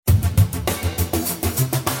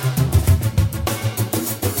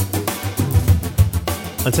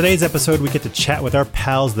On today's episode, we get to chat with our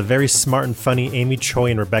pals, the very smart and funny Amy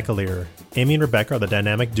Choi and Rebecca Lehrer. Amy and Rebecca are the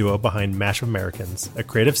dynamic duo behind Mash of Americans, a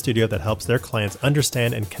creative studio that helps their clients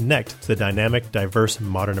understand and connect to the dynamic, diverse,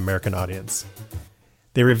 modern American audience.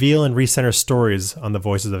 They reveal and recenter stories on the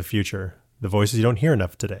voices of the future, the voices you don't hear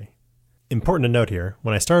enough today. Important to note here,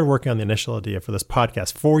 when I started working on the initial idea for this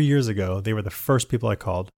podcast 4 years ago, they were the first people I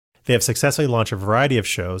called. They have successfully launched a variety of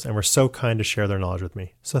shows and were so kind to share their knowledge with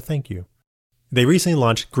me. So thank you. They recently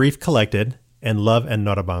launched Grief Collected and Love and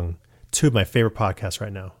Norabang, two of my favorite podcasts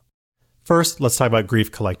right now. First, let's talk about Grief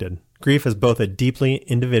Collected. Grief is both a deeply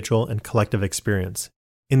individual and collective experience.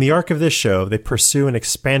 In the arc of this show, they pursue an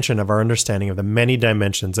expansion of our understanding of the many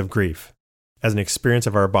dimensions of grief, as an experience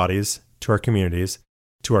of our bodies, to our communities,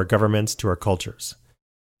 to our governments, to our cultures.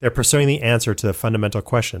 They're pursuing the answer to the fundamental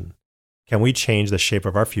question, can we change the shape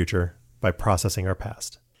of our future by processing our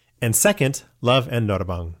past? And second, Love and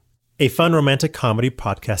Norabang, a fun romantic comedy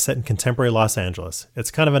podcast set in contemporary Los Angeles. It's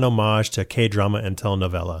kind of an homage to K-drama and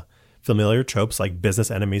telenovela. Familiar tropes like business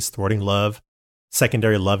enemies thwarting love,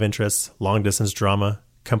 secondary love interests, long-distance drama,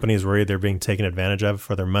 companies worried they're being taken advantage of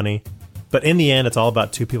for their money. But in the end, it's all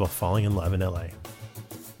about two people falling in love in LA.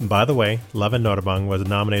 And by the way, Love and Norabang was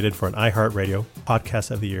nominated for an iHeartRadio Podcast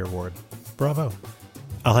of the Year award. Bravo.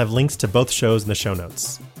 I'll have links to both shows in the show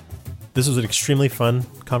notes. This was an extremely fun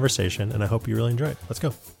conversation, and I hope you really enjoy it. Let's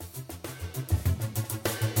go.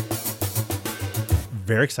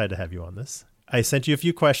 Very excited to have you on this. I sent you a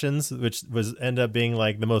few questions, which end up being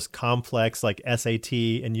like the most complex, like SAT,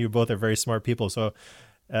 and you both are very smart people. So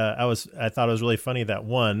I thought it was really funny that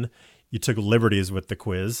one, you took liberties with the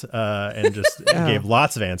quiz and just gave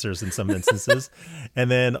lots of answers in some instances,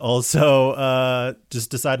 and then also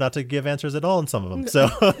just decide not to give answers at all in some of them.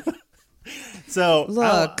 So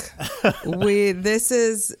look, this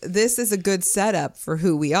is a good setup for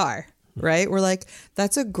who we are, right? We're like,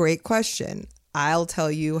 that's a great question. I'll tell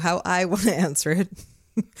you how I want to answer it.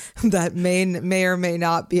 That may or may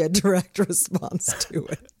not be a direct response to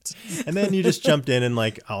it. And then you just jumped in and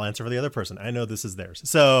like, I'll answer for the other person. I know this is theirs.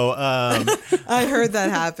 So I heard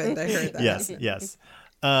that happened. Yes.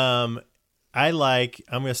 I'm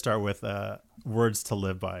going to start with words to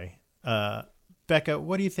live by. Becca,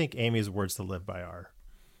 what do you think Amy's words to live by are?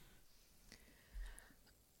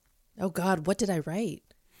 Oh God, what did I write?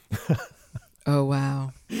 Oh,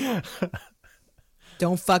 wow.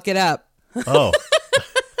 Don't fuck it up. Oh,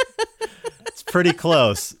 it's pretty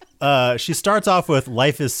close. She starts off with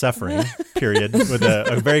life is suffering, period, with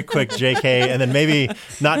a very quick JK, and then maybe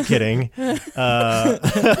not kidding. And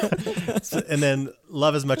then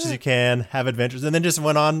love as much as you can, have adventures, and then just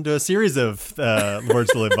went on to a series of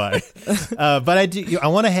words to live by. But I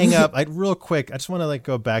want to hang up real quick. I just want to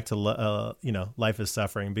go back to life is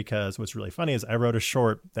suffering, because what's really funny is I wrote a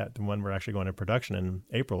short, that the one we're actually going to production in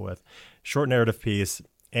April with, short narrative piece,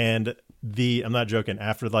 and I'm not joking,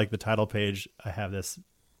 after the title page, I have this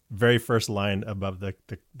very first line above the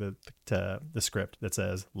script that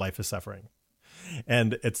says life is suffering.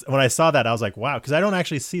 And it's, when I saw that, I was like, wow, because I don't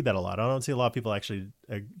actually see that a lot. I don't see a lot of people actually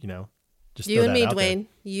just you and me, Dwayne there.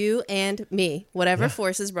 You and me, whatever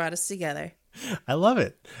forces brought us together. I love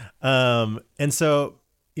it. And so,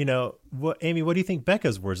 Amy, what do you think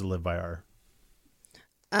Becca's words to live by are?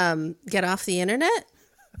 Get off the internet.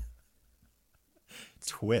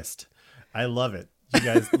 Twist. I love it. You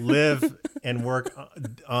guys live and work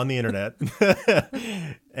on the internet.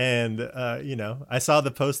 And, I saw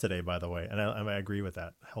the post today, by the way, and I agree with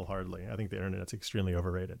that wholeheartedly. I think the internet's extremely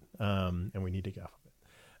overrated, and we need to get off of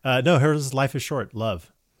it. No, hers life is short.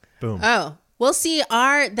 Love. Boom. Oh, well, see,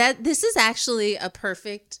 this is actually a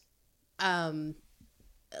perfect, it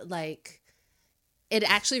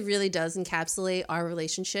actually really does encapsulate our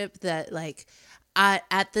relationship, that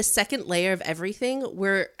at the second layer of everything,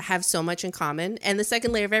 we have so much in common. And the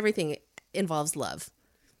second layer of everything involves love.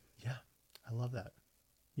 Yeah, I love that.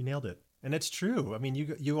 You nailed it. And it's true. I mean,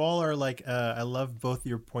 you all are I love both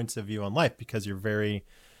your points of view on life, because you're very,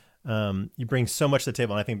 you bring so much to the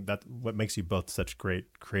table. And I think that's what makes you both such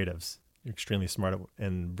great creatives. You're extremely smart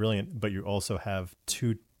and brilliant, but you also have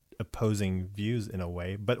two opposing views in a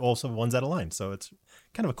way, but also ones that align. So it's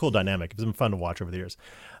kind of a cool dynamic. It's been fun to watch over the years.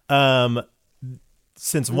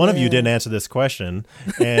 Since one of you didn't answer this question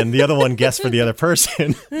and the other one guessed for the other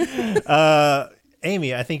person,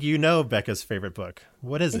 Amy, I think you know Becca's favorite book.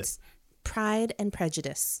 What is it? Pride and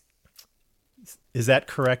Prejudice. Is that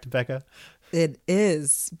correct, Becca? It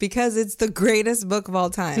is, because it's the greatest book of all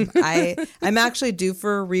time. I'm actually due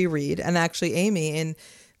for a reread, and actually Amy, in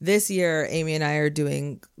this year, Amy and I are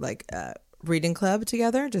doing a reading club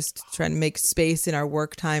together, just trying to make space in our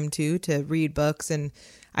work time too to read books. And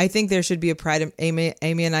I think there should be a Amy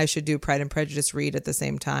and I should do Pride and Prejudice read at the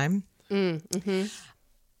same time. Mm-hmm.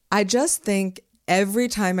 I just think every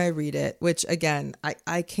time I read it, which again,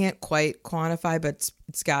 I can't quite quantify, but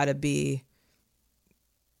it's got to be,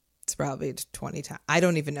 it's probably 20 times. I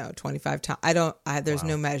don't even know, 25 times. There's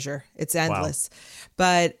no measure. It's endless. Wow.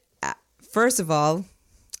 But first of all,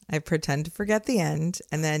 I pretend to forget the end.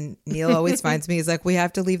 And then Neil always finds me. He's like, we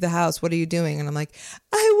have to leave the house. What are you doing? And I'm like,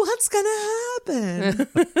 what's going to happen?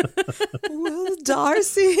 Well,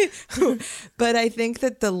 Darcy. But I think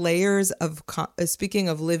that the layers of, speaking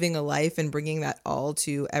of living a life and bringing that all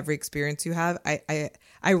to every experience you have,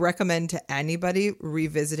 I recommend to anybody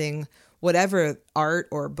revisiting whatever art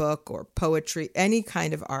or book or poetry, any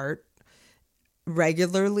kind of art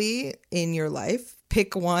regularly in your life.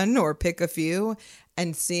 Pick one or pick a few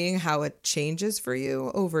and seeing how it changes for you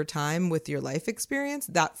over time with your life experience.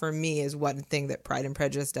 That for me is one thing that Pride and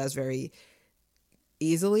Prejudice does very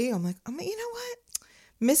easily. I'm like, you know what?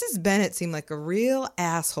 Mrs. Bennet seemed like a real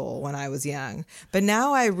asshole when I was young, but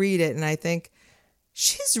now I read it and I think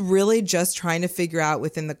she's really just trying to figure out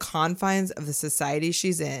within the confines of the society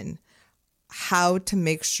she's in how to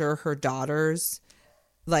make sure her daughters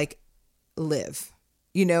like live,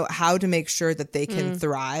 you know, how to make sure that they can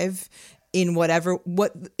thrive in what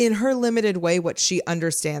in her limited way, what she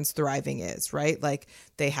understands thriving is, right? Like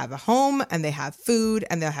they have a home and they have food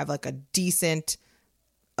and they'll have like a decent,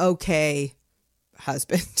 okay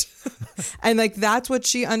husband. And like, that's what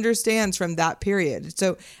she understands from that period.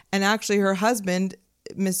 So, and actually her husband,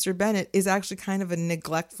 Mr. Bennet, is actually kind of a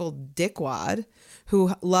neglectful dickwad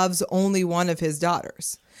who loves only one of his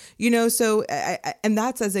daughters, you know? So, and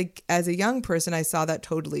that's as a young person, I saw that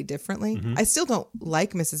totally differently. Mm-hmm. I still don't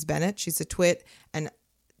like Mrs. Bennet. She's a twit and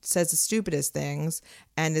says the stupidest things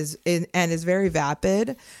and is very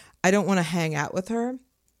vapid. I don't want to hang out with her,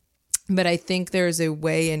 but I think there's a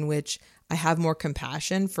way in which I have more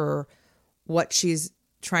compassion for what she's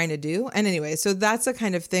trying to do. And anyway, so that's the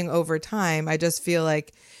kind of thing over time. I just feel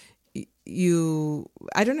like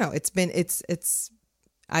I don't know.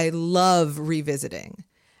 I love revisiting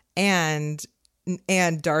and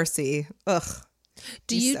Darcy. Ugh.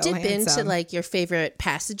 Do you dip into like your favorite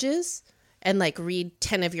passages and like read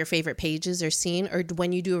 10 of your favorite pages or scene? Or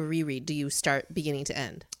when you do a reread, do you start beginning to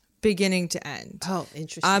end? Beginning to end. Oh,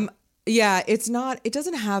 interesting. Yeah, it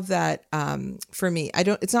doesn't have that for me.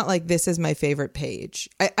 It's not like this is my favorite page.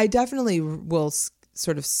 I definitely will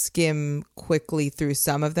sort of skim quickly through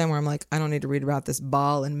some of them where I'm like, I don't need to read about this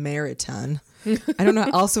ball in Meryton. I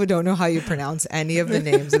don't know how you pronounce any of the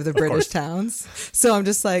names of the British towns. So I'm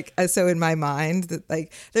just like, so in my mind that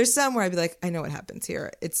like, there's some where I'd be like, I know what happens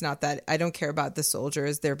here. It's not that I don't care about the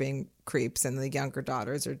soldiers. They're being creeps and the younger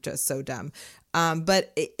daughters are just so dumb.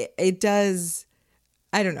 But it does,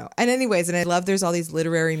 I don't know. And anyways, and I love there's all these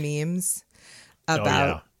literary memes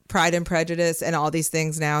about Pride and Prejudice and all these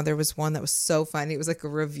things now. There was one that was so funny. It was like a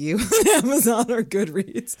review on Amazon or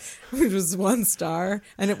Goodreads, which was 1 star.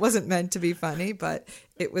 And it wasn't meant to be funny, but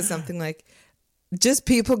it was something like just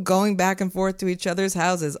people going back and forth to each other's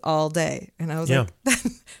houses all day. And I was like,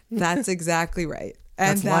 that's exactly right.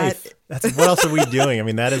 And that's life. That's what else are we doing? I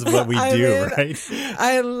mean, that is what we do, right?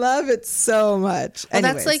 I love it so much. Well,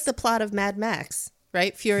 that's like the plot of Mad Max.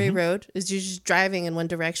 Right? Fury Road is you're just driving in one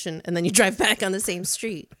direction and then you drive back on the same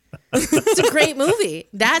street. It's a great movie.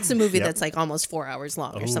 That's a movie that's like almost 4 hours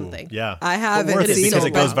long or something. Yeah. I haven't seen it. Because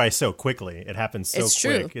it goes by so quickly. It happens so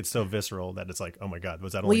quick. True. It's so visceral that it's like, oh my God,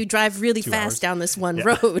 was that only Well, you drive really 2 fast hours? down this one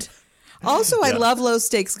road. Also, I love low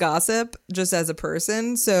stakes gossip just as a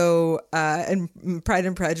person. So, and Pride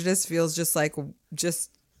and Prejudice feels just like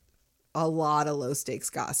a lot of low stakes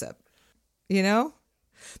gossip. You know?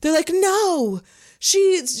 They're like, no,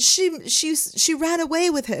 she ran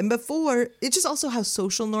away with him before. It's just also how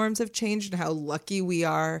social norms have changed and how lucky we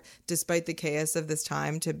are, despite the chaos of this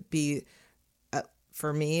time, to be,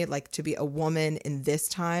 for me, like to be a woman in this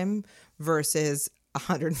time versus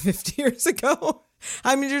 150 years ago.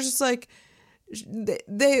 I mean, you're just like,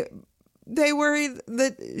 they worried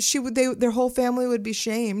that their whole family would be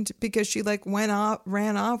shamed because she like ran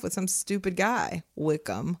off with some stupid guy.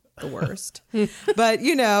 Wickham, the worst. But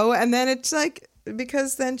you know, and then it's like,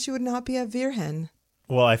 because then she would not be a Virgen.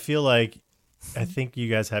 Well, I think you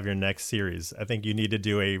guys have your next series. I think you need to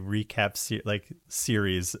do a recap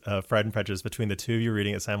series of Pride and Prejudice between the two of you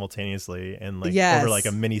reading it simultaneously and like over like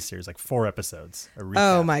a mini series, like 4 episodes. A recap.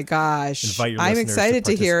 Oh my gosh. Invite your I'm listeners excited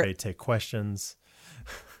to hear. Take questions.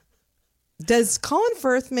 Does Colin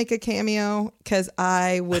Firth make a cameo? Because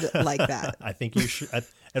I would like that. I think you should.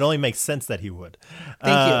 It only makes sense that he would.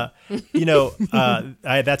 Thank you. You know,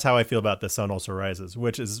 that's how I feel about The Sun Also Rises,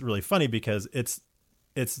 which is really funny because it's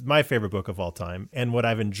it's my favorite book of all time. And what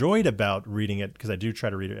I've enjoyed about reading it, because I do try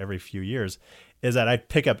to read it every few years, is that I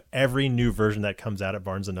pick up every new version that comes out at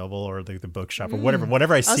Barnes and Noble or the bookshop or whatever.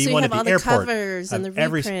 Whenever I see so one you at have the all airport, the covers and the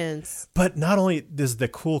reprints. but not only is the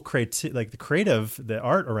cool the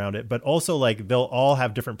art around it, but also like they'll all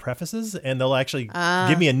have different prefaces, and they'll actually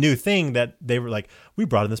give me a new thing that they were like, we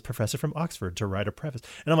brought in this professor from Oxford to write a preface,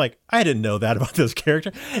 and I'm like, I didn't know that about this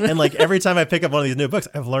character. And like every time I pick up one of these new books,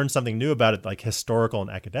 I've learned something new about it, like historical and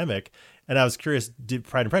academic. And I was curious,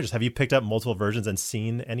 Pride and Prejudice, have you picked up multiple versions and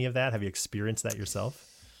seen any of that? Have you experienced that yourself?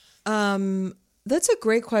 That's a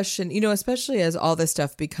great question. You know, especially as all this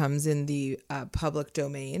stuff becomes in the public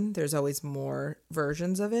domain, there's always more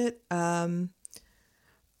versions of it.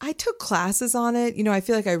 I took classes on it. You know, I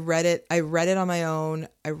feel like I read it on my own.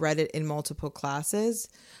 I read it in multiple classes,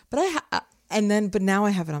 but but now I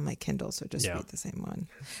have it on my Kindle, so just read the same one.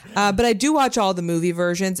 But I do watch all the movie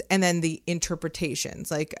versions and then the interpretations,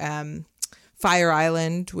 like Fire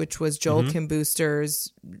Island, which was Joel Kim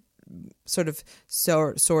Booster's sort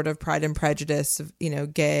of Pride and Prejudice, you know,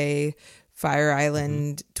 gay Fire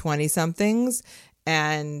Island 20-somethings,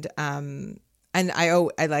 and I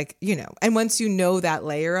like, you know, and once you know that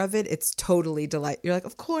layer of it, it's totally delightful. You're like,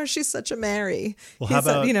 of course, she's such a Mary. Well, how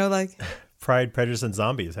about you know, like Pride, Prejudice, and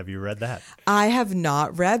Zombies? Have you read that? I have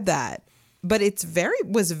not read that, but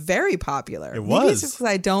was very popular. It was. Maybe it's just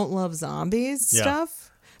because I don't love zombies stuff.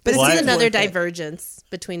 But This it's is another worth it. divergence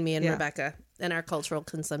between me and Rebecca and our cultural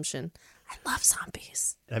consumption. I love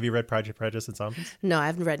zombies. Have you read Pride, Prejudice, and Zombies? No, I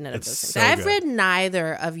haven't read none of those things. so I've good. read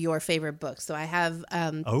neither of your favorite books, so I have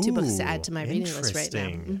 2 books to add to my reading list right now.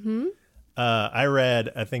 Interesting. I read,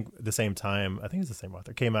 I think the same time, I think it's the same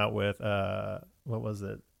author, came out with, what was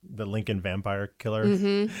it? The Lincoln Vampire Killer.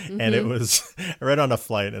 And it was, I read on a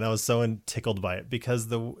flight and I was so tickled by it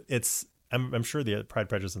because I'm sure the Pride,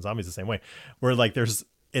 Prejudice, and Zombies is the same way, where like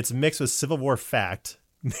it's mixed with Civil War fact,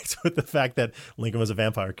 mixed with the fact that Lincoln was a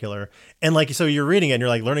vampire killer. And like, so you're reading it and you're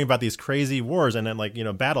like learning about these crazy wars and then like, you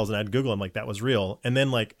know, battles, and I'd Google them like that was real. And then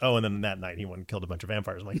like, oh, and then that night he went and killed a bunch of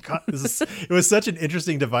vampires. I'm like, God, it was such an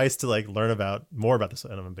interesting device to like learn more about this.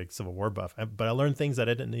 And I'm a big Civil War buff, but I learned things that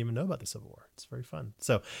I didn't even know about the Civil War. It's very fun.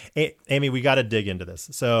 So Amy, we got to dig into this.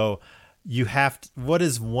 So what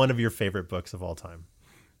is one of your favorite books of all time?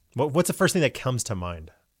 What's the first thing that comes to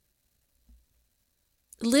mind?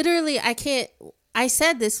 Literally, I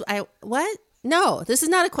said this. What? No, this is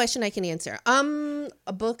not a question I can answer.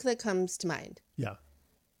 A book that comes to mind. Yeah.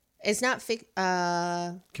 It's not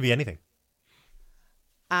Could be anything.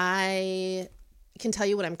 I can tell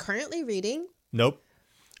you what I'm currently reading. Nope.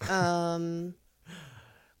 When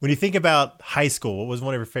you think about high school, what was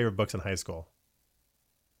one of your favorite books in high school?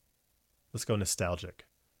 Let's go nostalgic.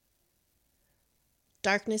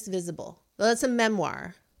 Darkness Visible. Well, it's a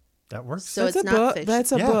memoir. That works. So That's it's a not book. fiction.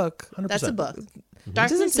 That's a book. 100%. That's a book. It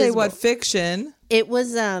Darkness doesn't say Visible. what fiction. It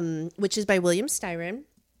was, which is by William Styron,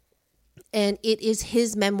 and it is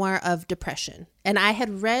his memoir of depression. And I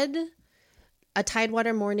had read A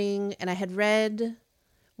Tidewater Morning, and I had read,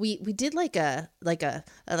 we did like a I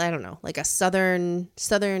don't know, like a southern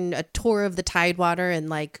a tour of the Tidewater and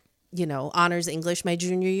like, you know, honors English my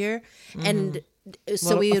junior year, and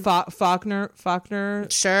so we would, Faulkner.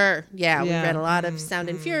 Sure. Yeah. We Yeah. read a lot of Sound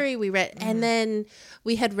and Fury. We read, and then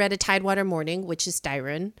we had read A Tidewater Morning, which is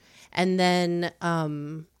Styron. And then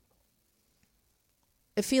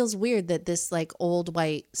it feels weird that this like old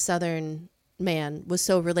white Southern man was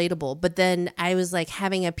so relatable. But then I was like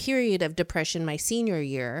having a period of depression my senior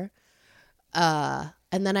year. And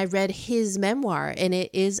then I read his memoir, and it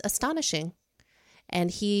is astonishing. And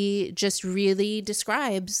he just really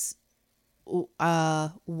describes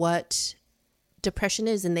what depression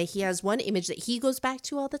is, and that he has one image that he goes back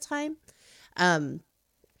to all the time,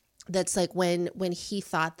 that's like when he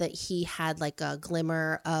thought that he had like a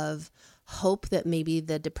glimmer of hope that maybe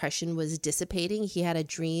the depression was dissipating. He had a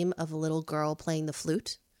dream of a little girl playing the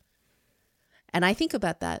flute, and I think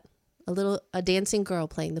about that, a dancing girl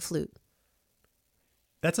playing the flute.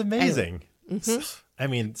 That's amazing. I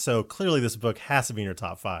mean, so clearly this book has to be in your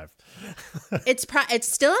top 5. It's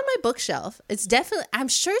still on my bookshelf. It's definitely, I'm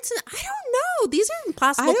sure it's I don't know. These are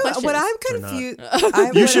impossible questions. What I'm confused.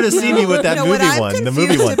 You should have seen me with that movie one, the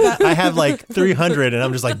movie one. About, I have like 300 and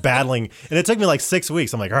I'm just like battling. And it took me like 6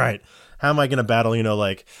 weeks. I'm like, all right, how am I going to battle, you know,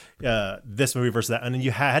 like this movie versus that? And then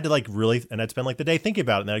you had to like really, and I'd spend like the day thinking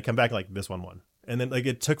about it. And then I'd come back like this one won. And then like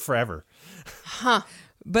it took forever.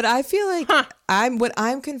 But I feel like what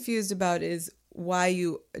I'm confused about is why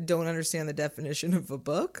you don't understand the definition of a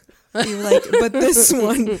book. You're like, but this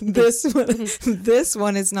one is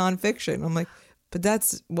nonfiction. I'm like, But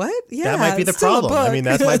that's what? Yeah, that might be the it's still a problem. I mean,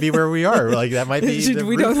 that might be where we are. Like that might be. The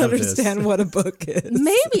we root don't of understand this. what a book is.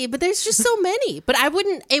 Maybe, but there's just so many. But it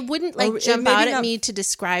wouldn't like jump maybe out at not- me to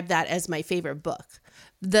describe that as my favorite book.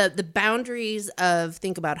 The boundaries of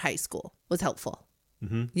think about high school was helpful.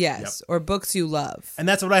 Yes, or books you love. And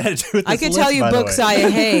that's what I had to do with this I can list, tell you by the books way. I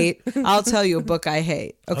hate. I'll tell you a book I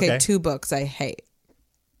hate. Okay, Okay. 2 books I hate.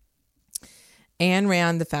 Ayn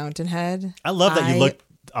Rand, The Fountainhead. I love that you looked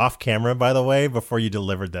off camera, by the way, before you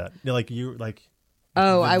delivered that. You're like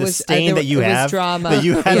Oh, the I was disdain that you it was have drama. that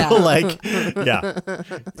you had Yeah. to like. Yeah,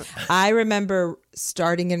 I remember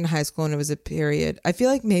starting in high school and it was a period. I feel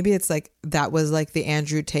like maybe it's like that was like the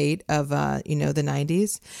Andrew Tate of the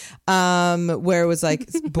 90s, where it was like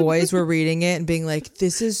boys were reading it and being like,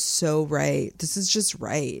 "This is so right. This is just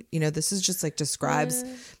right. This is just like describes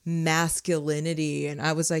masculinity." And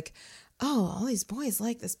I was like, "Oh, all these boys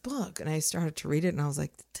like this book." And I started to read it and I was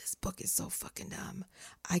like, "This book is so fucking dumb.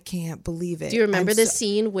 I can't believe it." Do you remember the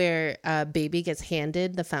scene where Baby gets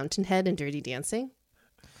handed the fountainhead in Dirty Dancing?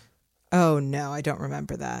 Oh no, I don't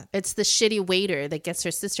remember that. It's the shitty waiter that gets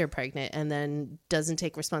her sister pregnant and then doesn't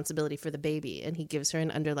take responsibility for the baby, and he gives her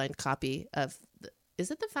an underlined copy of. Is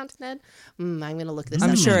it the Fountainhead? I'm gonna look this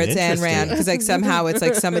I'm up. sure it's Ayn Interesting. Rand because like somehow it's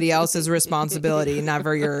like somebody else's responsibility,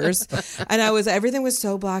 never yours. And everything was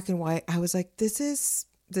so black and white. I was like, this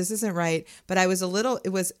isn't right. But I was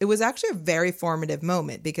it was actually a very formative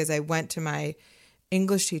moment because I went to my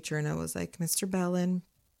English teacher and I was like, Mr. Bellin,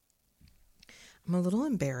 I'm a little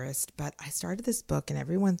embarrassed, but I started this book and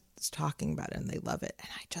everyone's talking about it and they love it. And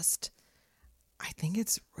I think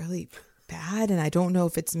it's really bad and I don't know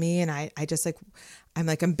if it's me, and I'm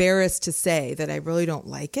like embarrassed to say that I really don't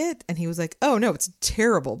like it. And he was like, "Oh no, it's a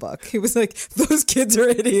terrible book." He was like, "Those kids are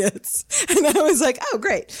idiots." And I was like, "Oh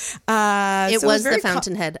great." It So was the very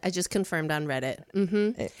Fountainhead. I just confirmed on Reddit.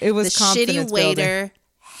 Mm-hmm. it was The confidence shitty waiter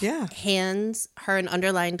building. Yeah. hands her an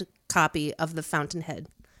underlined copy of the Fountainhead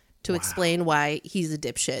to explain why he's a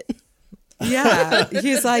dipshit. Yeah.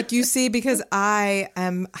 He's like, "You see, because I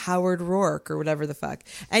am Howard Rourke or whatever the fuck."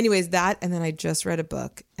 Anyways, that, and then I just read a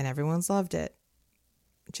book and everyone's loved it.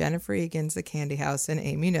 Jennifer Egan's The Candy House, and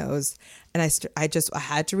Amy knows. And I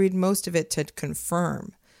had to read most of it to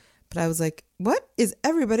confirm. But I was like, what is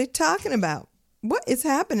everybody talking about? What is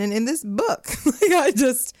happening in this book?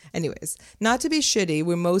 Anyways, not to be shitty,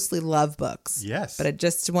 we mostly love books. Yes. But I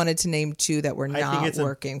just wanted to name 2 that were not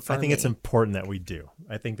working for me. I think it's important that we do.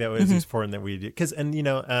 I think that was important that we do. Because, and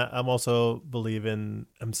I'm also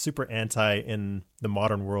I'm super anti in the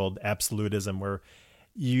modern world absolutism where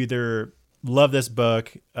you either love this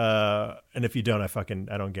book, and if you don't, I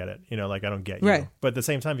don't get it. I don't get you. Right. But at the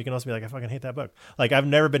same time, you can also be like, I fucking hate that book. Like, I've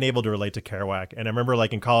never been able to relate to Kerouac. And I remember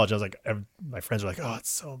like in college, I was like, my friends were like, "Oh, it's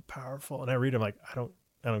so powerful." And I read it, I'm like, I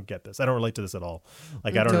don't get this. I don't relate to this at all.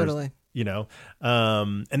 Like, I don't Totally.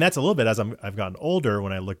 And that's a little bit as I've gotten older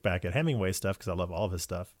when I look back at Hemingway stuff, because I love all of his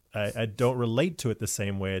stuff. I don't relate to it the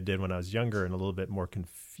same way I did when I was younger and a little bit more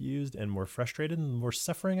confused and more frustrated and more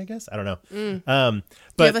suffering, I guess. I don't know. Do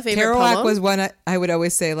But you have a favorite Kerouac poem? was one I would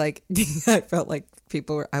always say, like, I felt like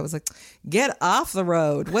I was like, "Get off the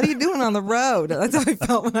road. What are you doing on the road?" That's how I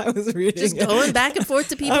felt when I was reading Just it. going back and forth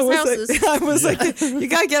to I people's was houses. like, "You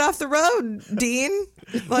got to get off the road, Dean.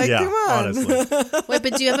 Like, yeah, come on." honestly. Wait,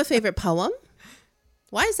 but do you have a favorite poem?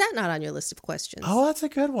 Why is that not on your list of questions? Oh, that's a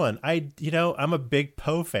good one. I'm a big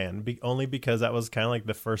Poe fan, only because that was kind of like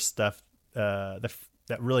the first stuff that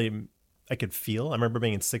really I could feel. I remember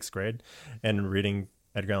being in 6th grade and reading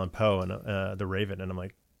Edgar Allan Poe and The Raven, and I'm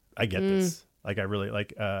like, I get this. Like, I really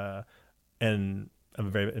like, and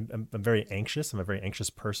I'm very anxious. I'm a very anxious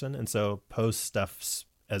person, and so Poe's stuff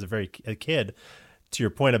as a kid. To your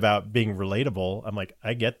point about being relatable, I'm like,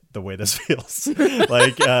 I get the way this feels.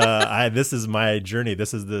 Like, this is my journey.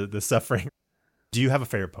 This is the suffering. Do you have a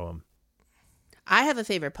favorite poem? I have a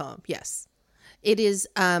favorite poem, yes. It is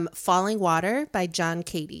Falling Water by John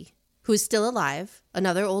Cady, who is still alive,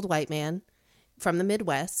 another old white man from the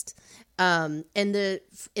Midwest. And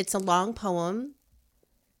it's a long poem,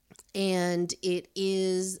 and it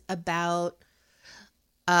is about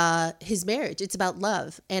his marriage. It's about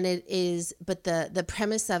love, and but the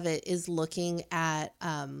premise of it is looking at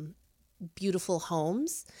beautiful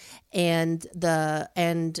homes and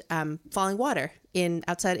falling water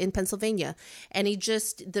outside in Pennsylvania, and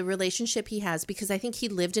the relationship he has, because I think he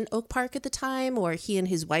lived in Oak Park at the time, or he and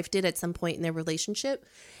his wife did at some point in their relationship,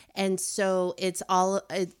 and so it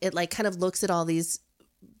like kind of looks at all these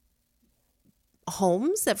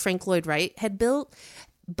homes that Frank Lloyd Wright had built,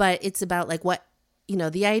 but it's about like what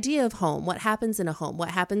the idea of home, what happens in a home,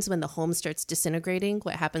 what happens when the home starts disintegrating,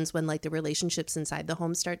 what happens when like the relationships inside the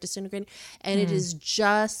home start disintegrating. And it is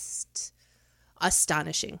just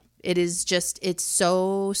astonishing. It is just, it's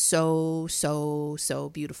so, so, so, so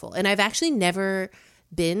beautiful. And I've actually never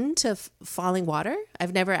been to Falling Water.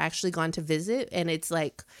 I've never actually gone to visit. And it's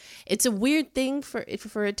like, it's a weird thing for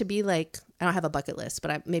it to be like, I don't have a bucket list,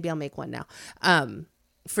 but maybe I'll make one now.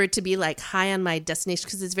 For it to be like high on my destination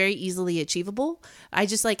because it's very easily achievable. I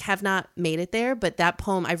just like have not made it there. But that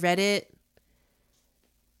poem, I read it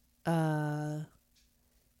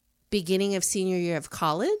beginning of senior year of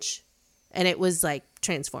college, and it was like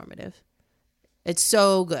transformative. It's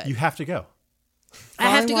so good. You have to go. I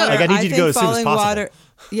have to go. Like, I need you to go as soon as possible.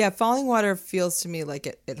 Falling Water feels to me like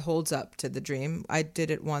it holds up to the dream. I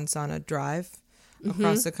did it once on a drive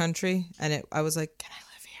across the country, and I was like, can I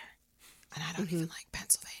live here? And I don't even like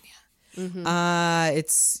Pennsylvania.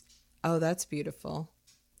 That's beautiful.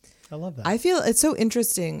 I love that. I feel it's so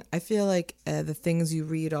interesting. I feel like the things you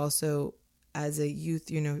read also as a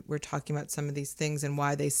youth, we're talking about some of these things and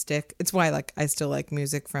why they stick. It's why like I still like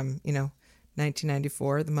music from,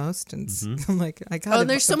 1994 the most. And I'm like, I got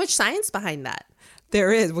there's so much science behind that.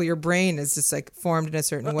 There is. Well, your brain is just like formed in a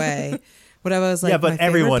certain way. What I was like, yeah, but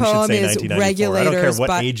everyone should say 1994. I don't care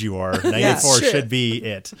what age you are. 94 should be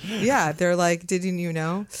it. Yeah, they're like, didn't you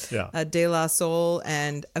know? Yeah. De La Soul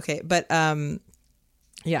and okay, but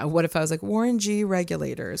what if I was like Warren G.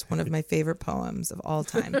 Regulators, one of my favorite poems of all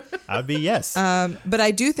time? I'd be yes. But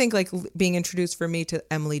I do think like being introduced for me to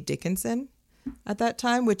Emily Dickinson at that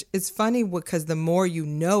time, which is funny because the more you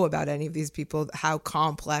know about any of these people, how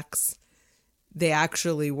complex they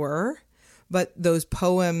actually were. But those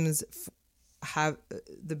poems have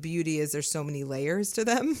the beauty is there's so many layers to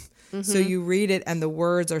them. So you read it and the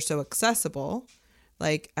words are so accessible.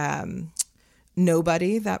 Like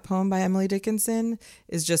Nobody, that poem by Emily Dickinson,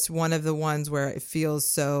 is just one of the ones where it feels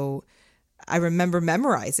so. I remember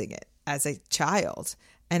memorizing it as a child,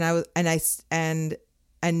 and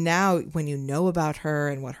now when you know about her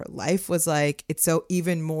and what her life was like, it's so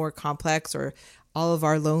even more complex. Or all of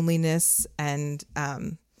our loneliness and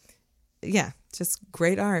just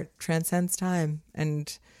great art transcends time,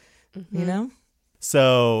 and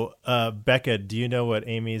So, Becca, do you know what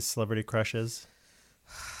Amy's celebrity crush is?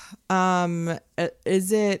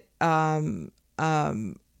 Is it a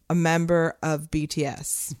member of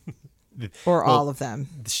BTS or all of them?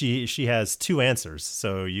 She has two answers.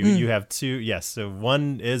 So you have two. Yes. So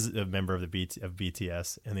one is a member of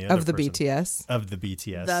BTS, and the other of the BTS.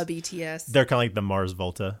 They're kind of like the Mars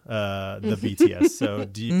Volta, the BTS. So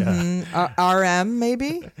do you, RM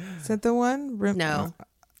maybe? Is that the one? No.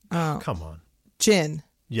 Come on. Jin.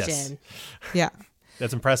 Yes. Jin. Yeah.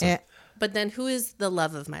 That's impressive. But then who is the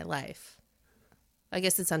love of my life? I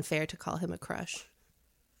guess it's unfair to call him a crush.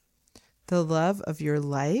 The love of your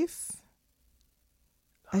life?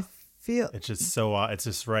 I feel it's just it's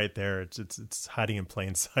just right there. It's hiding in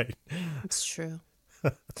plain sight. It's true.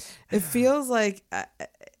 It feels like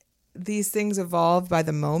these things evolve by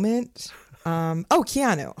the moment.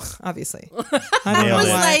 Keanu, obviously. I was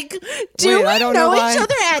like, do we know each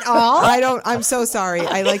other at all? I'm so sorry.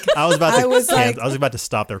 I was about to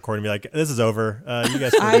stop the recording and be like, this is over. You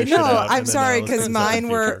guys figure your shit out. I'm sorry, because mine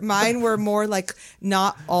were more like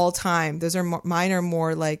not all time. Mine are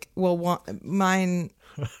more like, mine,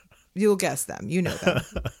 you'll guess them. You know them.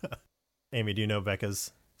 Amy, do you know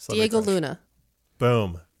Becca's Diego crush? Luna.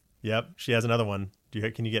 Boom. Yep. She has another one.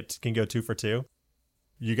 Can you go 2 for 2?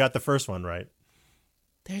 You got the first one right.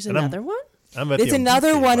 There's another one? It's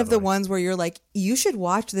another one of the ones where you're like, you should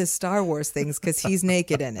watch this Star Wars things because he's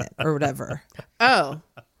naked in it or whatever. Oh.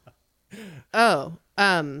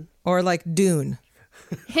 Or like Dune.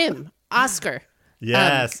 Him. Oscar.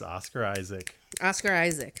 Yes, Oscar Isaac.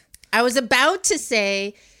 I was about to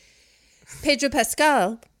say Pedro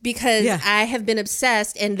Pascal because I have been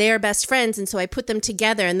obsessed and they're best friends, and so I put them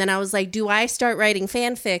together, and then I was like, do I start writing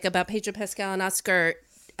fanfic about Pedro Pascal and Oscar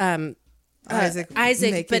Isaac?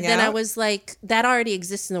 But then I was like, that already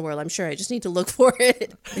exists in the world. I'm sure I just need to look for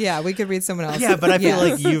it. Yeah, we could read someone else. Yeah, but I feel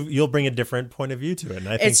like you'll bring a different point of view to it, and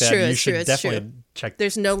I think you should definitely check.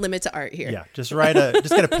 There's no limit to art here. Yeah, just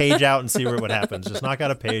get a page out and see what happens. Just knock out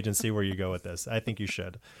a page and see where you go with this. I think you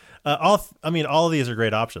should. All of these are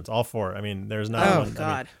great options. All 4. I mean, there's not. Oh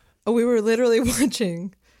God. We were literally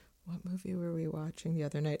watching. What movie were we watching the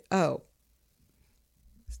other night? Oh,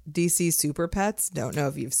 DC Super Pets. Don't know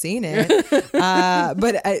if you've seen it,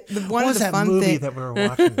 but one of the fun things that we were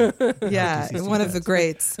watching. Yeah, one of the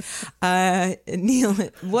greats. Neil,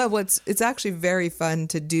 what's actually very fun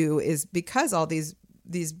to do is because all these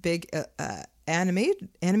big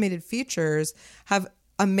animated features have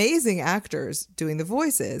amazing actors doing the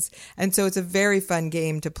voices. And so it's a very fun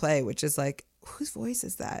game to play, which is like, whose voice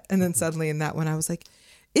is that? And then suddenly in that one, I was like,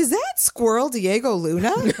 is that Squirrel Diego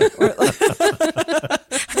Luna?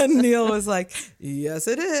 And Neil was like, yes,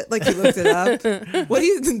 it is. Like he looked it up.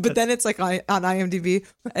 But then it's like on IMDb.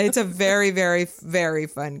 It's a very, very, very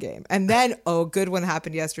fun game. And then, a good one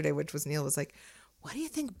happened yesterday, which was Neil was like, what do you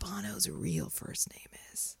think Bono's real first name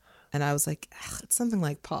is? And I was like, it's something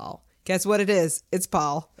like Paul. Guess what it is? It's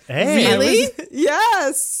Paul. Hey. Really?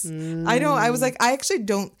 Yes. I know. I was like, I actually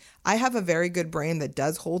don't. I have a very good brain that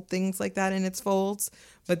does hold things like that in its folds.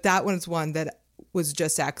 But that one's one that was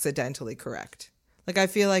just accidentally correct. Like, I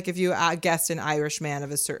feel like if you guessed an Irish man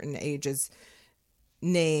of a certain age's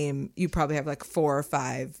name, you probably have like 4 or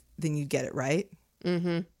 5, then you get it right.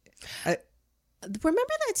 Mm-hmm.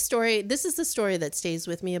 Remember that story? This is the story that stays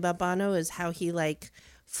with me about Bono, is how he like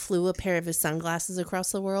flew a pair of his sunglasses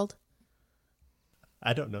across the world.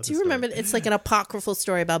 I don't know. Do you remember? It's like an apocryphal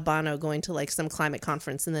story about Bono going to like some climate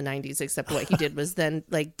conference in the 90s, except what he did was then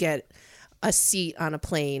like get a seat on a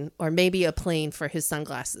plane, or maybe a plane for his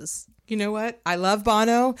sunglasses. You know what? I love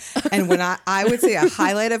Bono. And when I would say a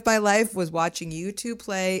highlight of my life was watching U2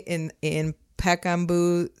 play in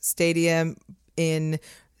Pacaembu Stadium in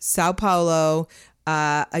Sao Paulo,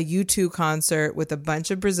 a U2 concert with a bunch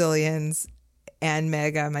of Brazilians, and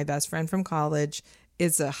Mega, my best friend from college,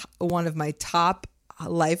 is one of my top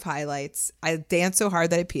life highlights. I danced so hard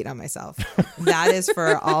that I peed on myself. That is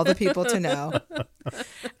for all the people to know.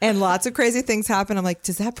 And lots of crazy things happen. I'm like,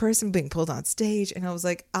 does that person being pulled on stage? And I was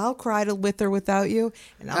like, I'll cry with or without you.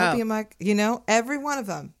 And I'll be in my, every one of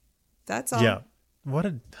them. That's all. Yeah. What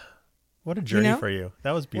a journey for you.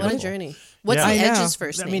 That was beautiful. What a journey. What's the Edge's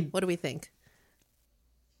first name? What do we think?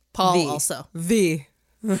 Paul also. V.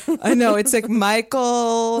 I know. It's like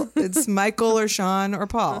Michael. It's Michael or Sean or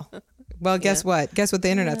Paul. Well, guess what? Guess what the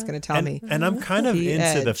internet's going to tell me? And I'm kind of into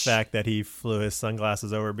Edge. the fact that he flew his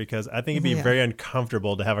sunglasses over, because I think it'd be very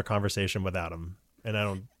uncomfortable to have a conversation without him. And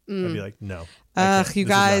I'd be like, no. You guys. This is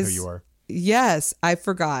not who you are. Yes, I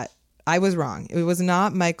forgot. I was wrong. It was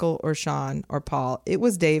not Michael or Sean or Paul. It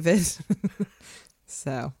was David.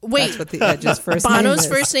 So wait, that's what the Edge's first name is. Bono's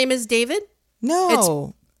first name is David?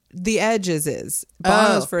 No, the Edge's is.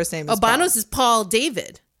 Bono's first name is Paul. Bono's is Paul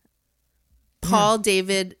David. Paul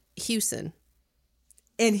David Hewson.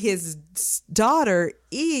 And his daughter,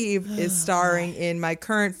 Eve, is starring in my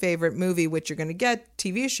current favorite movie, which you're going to get,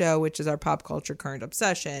 TV show, which is our pop culture current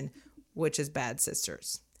obsession, which is Bad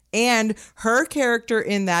Sisters. And her character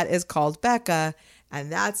in that is called Becca,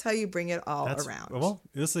 and that's how you bring it all around. Well,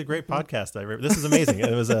 this is a great podcast. This is amazing.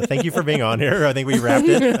 It was thank you for being on here. I think we wrapped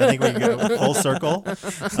it. I think we got full circle.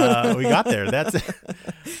 We got there. That's it.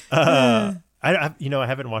 I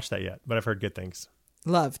haven't watched that yet, but I've heard good things.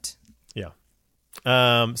 Loved. Yeah.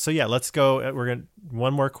 So yeah, let's go. We're going to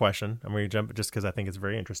one more question. I'm going to jump just because I think it's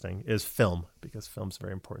very interesting, is film, because film's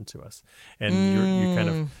very important to us. And you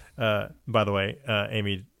kind of, by the way,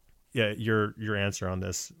 Amy, yeah, your answer on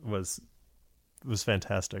this was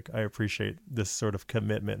fantastic. I appreciate this sort of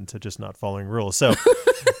commitment to just not following rules. So,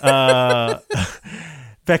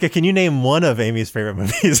 Becca, can you name one of Amy's favorite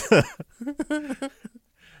movies?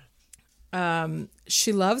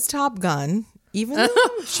 She loves Top Gun. Even though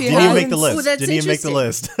she didn't even make the Ooh, list. that's Didn't even make the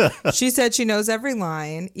list. She said she knows every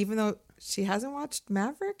line, even though she hasn't watched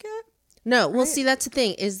Maverick yet. No, well, see, that's the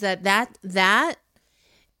thing, is that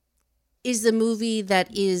is the movie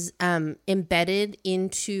that is embedded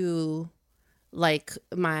into like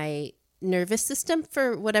my nervous system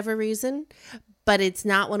for whatever reason, but it's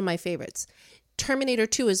not one of my favorites. Terminator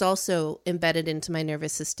 2 is also embedded into my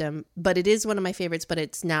nervous system, but it is one of my favorites, but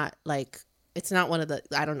it's not one of the,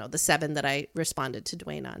 I don't know, the 7 that I responded to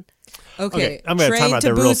Dwayne on. Okay, I'm going to time out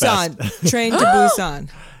there real fast. Train to Busan.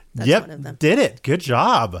 That's yep, one of them. did it. Good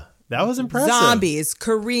job. That was impressive. Zombies,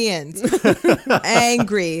 Koreans,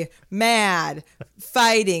 angry, mad,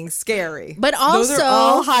 fighting, scary. But also, those are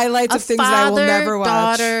all highlights of things that I will never watch.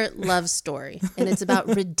 Father-daughter love story, and it's about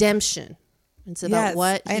redemption. It's about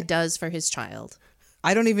what he does for his child.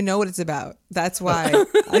 I don't even know what it's about. That's why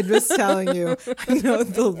I'm just telling you. I know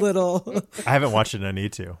the little. I haven't watched it. I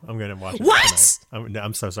need to. I'm going to watch it. What?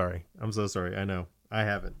 I'm so sorry. I'm so sorry. I know. I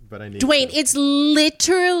haven't, but I need Dwayne, to. it's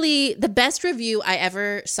literally the best review I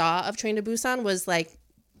ever saw of Train to Busan was like,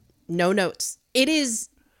 no notes. It is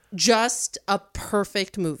just a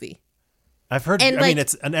perfect movie. I've heard, And I mean,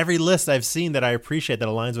 it's on every list I've seen that I appreciate that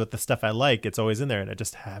aligns with the stuff I like. It's always in there, and I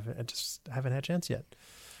just haven't had a chance yet.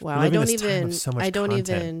 Wow, I'm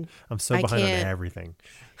so behind on everything.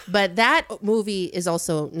 But that movie is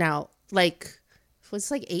also now like, it's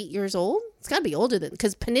like 8 years old, It's got to be older than,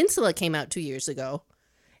 because Peninsula came out 2 years ago,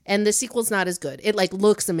 and the sequel's not as good. It like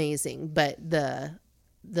looks amazing, but the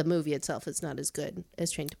movie itself is not as good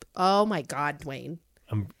as Train to. Oh my God, Dwayne!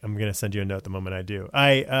 I'm gonna send you a note the moment I do.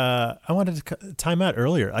 I wanted to time out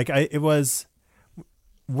earlier. Like it was.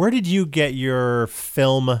 Where did you get your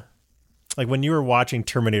film? Like when you were watching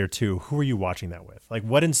Terminator 2, who were you watching that with? Like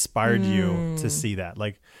what inspired you to see that?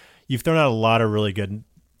 Like you've thrown out a lot of really good,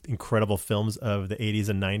 incredible films of the 80s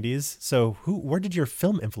and 90s. So where did your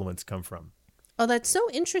film influence come from? Oh, that's so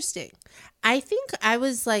interesting. I think I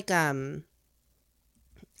was like, I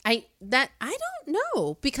don't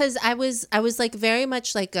know, because I was like very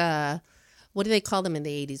much like what do they call them in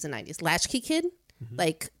the 80s and 90s? Latchkey kid.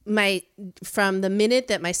 Like from the minute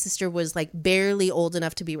that my sister was like barely old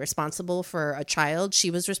enough to be responsible for a child,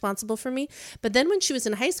 she was responsible for me. But then when she was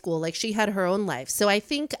in high school, like she had her own life. So I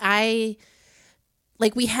think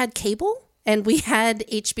we had cable and we had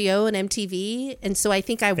HBO and MTV. And so I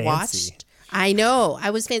think I watched, I know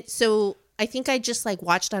I was, so I think I just like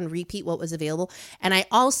watched on repeat what was available. And I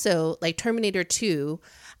also like Terminator 2,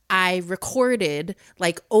 I recorded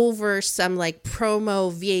like over some like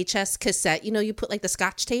promo VHS cassette. You know, you put like the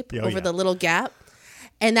Scotch tape over the little gap.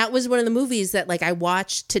 And that was one of the movies that like I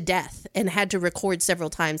watched to death and had to record several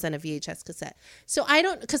times on a VHS cassette. So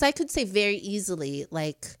because I could say very easily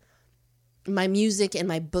like my music and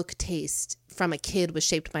my book taste from a kid was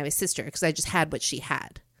shaped by my sister because I just had what she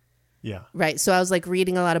had. Yeah. Right. So I was like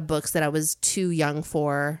reading a lot of books that I was too young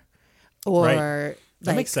for, or right. That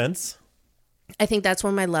like, makes sense. I think that's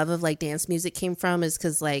where my love of like dance music came from, is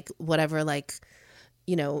because like whatever, like,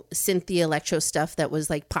 you know, synthy electro stuff that was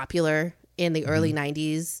like popular in the early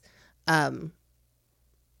 90s,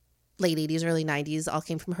 late 80s, early 90s, all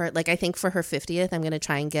came from her. Like I think for her 50th, I'm going to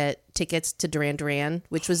try and get tickets to Duran Duran,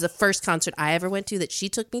 which was the first concert I ever went to that she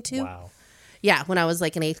took me to. Wow. Yeah, when I was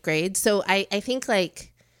like in 8th grade. So I think like,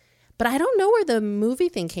 but I don't know where the movie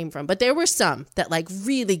thing came from. But there were some that like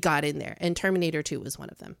really got in there. And Terminator 2 was one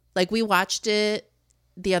of them. Like we watched it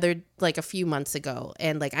like a few months ago.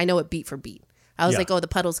 And like I know it beat for beat. I was like, oh, the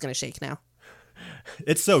puddle's going to shake now.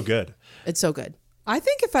 It's so good. It's so good. I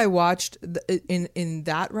think if I watched in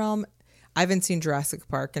that realm, I haven't seen Jurassic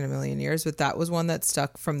Park in a million years, but that was one that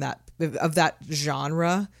stuck from that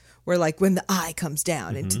genre where like when the eye comes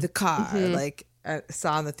down into the car, like I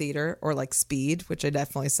saw in the theater, or like Speed, which I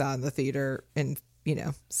definitely saw in the theater in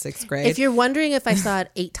 6th grade. If you're wondering if I saw it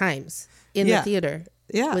 8 times in the theater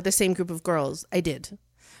with the same group of girls, I did.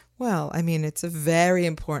 Well, I mean, it's a very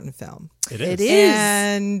important film. It is. It is.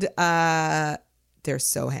 And they're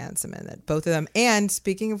so handsome in it, both of them. And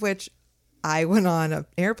speaking of which, I went on an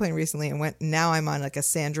airplane recently and now I'm on like a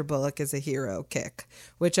Sandra Bullock as a hero kick,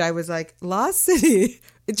 which I was like, Lost City.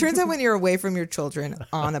 It turns out when you're away from your children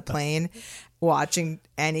on a plane watching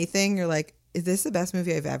anything, you're like, is this the best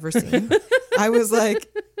movie I've ever seen? I was like,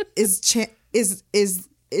 is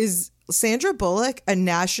Sandra Bullock a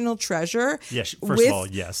national treasure? Yes. First of all,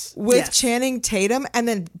 yes. With Channing Tatum and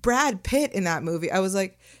then Brad Pitt in that movie. I was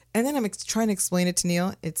like, and then I'm trying to explain it to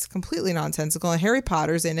Neil. It's completely nonsensical. And Harry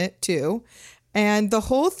Potter's in it too. And the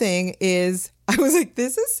whole thing is, I was like,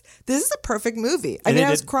 this is a perfect movie. I mean, I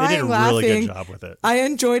was crying, they did a laughing. really good job with it. I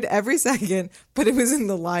enjoyed every second, but it was in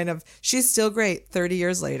the line of, she's still great 30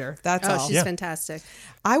 years later. That's all. She's fantastic.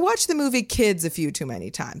 I watched the movie Kids a few too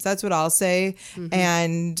many times. That's what I'll say.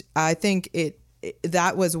 And I think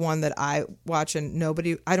that was one that I watched and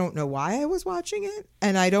I don't know why I was watching it.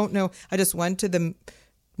 And I don't know. I just went to the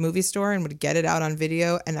movie store and would get it out on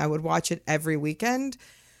video and I would watch it every weekend.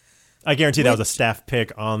 I guarantee that was a staff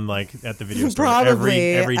pick on at the video store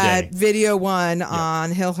probably every day. At Video One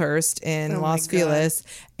on Hillhurst in Los Feliz.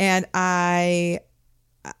 And I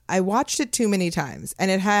watched it too many times and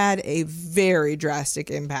it had a very drastic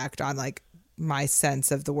impact on my sense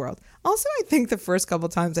of the world. Also, I think the first couple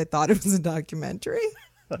times I thought it was a documentary.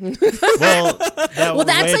 Well,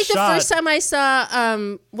 that's like the first time I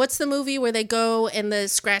saw what's the movie where they go and the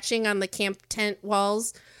scratching on the camp tent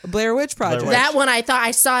walls? Blair Witch Project. That one, I thought I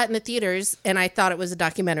saw it in the theaters and I thought it was a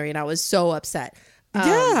documentary and I was so upset.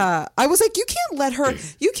 Yeah, I was like, you can't let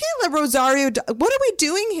Rosario. What are we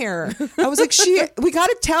doing here? I was like, we got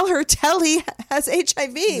to tell her Telly has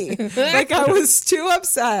HIV. I was too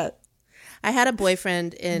upset. I had a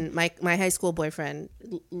boyfriend in my high school boyfriend,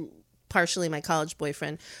 partially my college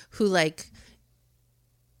boyfriend, who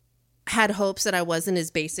had hopes that I wasn't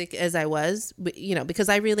as basic as I was, because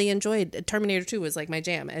I really enjoyed Terminator 2 was my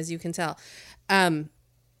jam, as you can tell. And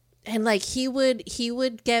he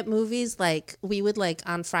would get movies we would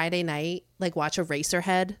on Friday night watch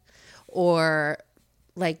Eraserhead or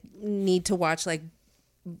need to watch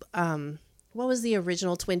what was the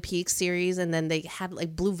original Twin Peaks series, and then they had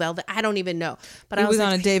like Blue Velvet. I don't even know. But He I was was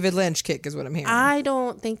on like, a David Lynch kick, is what I'm hearing. I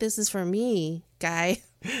don't think this is for me, guy.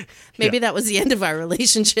 Maybe that was the end of our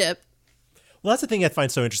relationship. Well, that's the thing I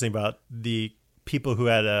find so interesting about the people who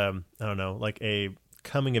had, I don't know, like a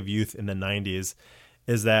coming of youth in the 90s,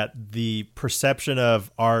 is that the perception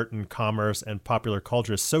of art and commerce and popular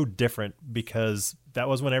culture is so different because that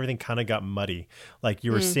was when everything kind of got muddy. Like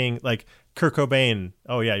you were seeing like Kurt Cobain.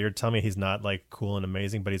 Oh yeah, you're telling me he's not like cool and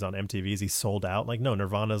amazing, but he's on MTV's. He's sold out. Like no,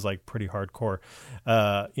 Nirvana's like pretty hardcore.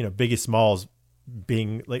 Biggie Smalls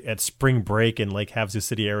being like at spring break in Lake Havasu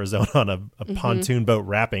City, Arizona on a pontoon boat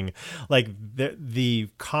rapping. Like the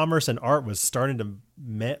commerce and art was starting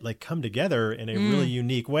to come together in a really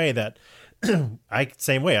unique way that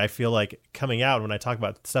same way I feel like coming out when I talk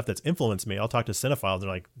about stuff that's influenced me. I'll talk to cinephiles and they're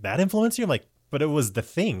like, that influenced you? I'm like, but it was the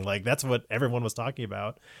thing. Like that's what everyone was talking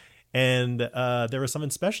about. And there was something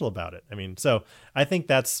special about it. I mean, so I think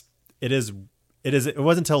it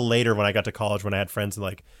wasn't until later when I got to college when I had friends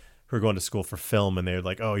like who were going to school for film and they're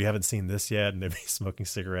like, oh, you haven't seen this yet? And they'd be smoking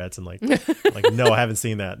cigarettes and like, no, I haven't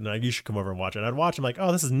seen that. And like, you should come over and watch it. And I'd watch them like,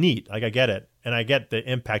 oh, this is neat. Like I get it. And I get the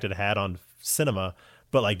impact it had on cinema.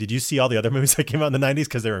 But like, did you see all the other movies that came out in the 90s?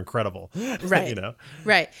 Because they're incredible. Right.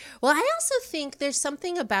 Right. Well, I also think there's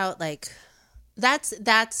something about like,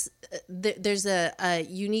 there's a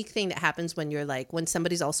unique thing that happens when you're like, when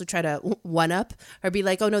somebody's also try to one up or be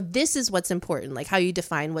like, oh no, this is what's important, like how you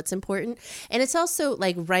define what's important. And it's also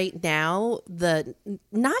like right now,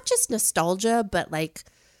 not just nostalgia, but like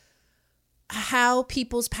how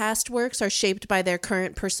people's past works are shaped by their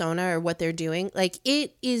current persona or what they're doing. Like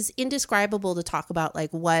it is indescribable to talk about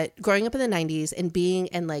like what growing up in the 90s and being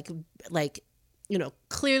and like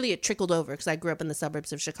clearly it trickled over because I grew up in the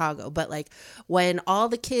suburbs of Chicago. But like when all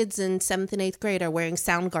the kids in 7th and 8th grade are wearing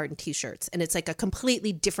Soundgarden t-shirts and it's like a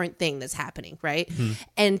completely different thing that's happening. Right. Mm-hmm.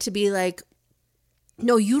 And to be like,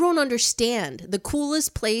 no, you don't understand. The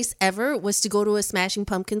coolest place ever was to go to a Smashing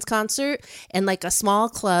Pumpkins concert in like a small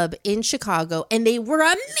club in Chicago, and they were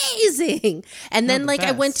amazing. And then like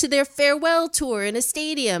I went to their farewell tour in a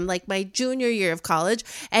stadium like my junior year of college,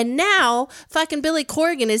 and now fucking Billy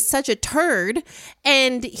Corgan is such a turd,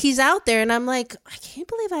 and he's out there, and I'm like, I can't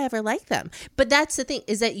believe I ever liked them. But that's the thing,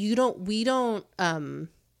 is that we don't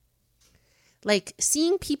like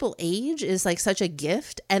seeing people age is like such a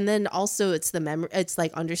gift. And then also it's it's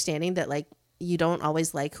like understanding that like you don't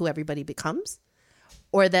always like who everybody becomes,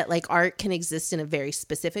 or that like art can exist in a very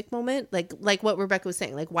specific moment. Like what Rebecca was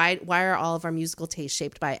saying, like why are all of our musical tastes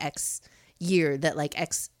shaped by X year that like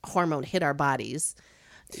X hormone hit our bodies?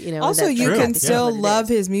 Also you can still love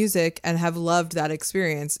his music and have loved that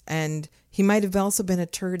experience, and he might have also been a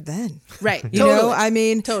turd then. Right. You know, I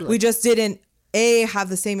mean, totally. We just didn't have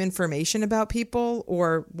the same information about people,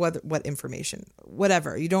 or what information,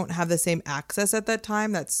 whatever. You don't have the same access at that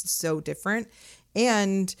time. That's so different.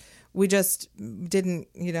 And we just didn't,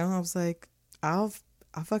 I was like, I'll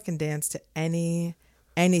fucking dance to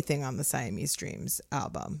anything on the Siamese Dreams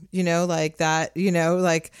album, like that,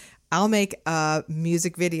 like I'll make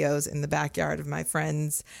music videos in the backyard of my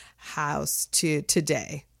friend's house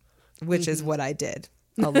today, which is what I did.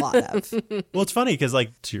 A lot of. Well, it's funny because,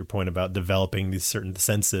 like, to your point about developing these certain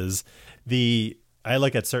senses, I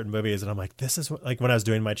look at certain movies and I'm like, this is what, like when I was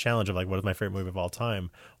doing my challenge of like, what is my favorite movie of all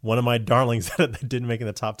time? One of my darlings that didn't make in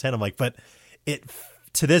the top 10. I'm like, but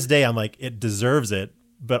to this day, I'm like, it deserves it.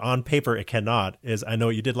 But on paper, it cannot, is I Know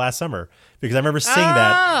What You Did Last Summer. Because I remember seeing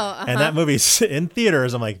that, and that movie's in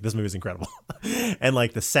theaters. I'm like, this movie's incredible. And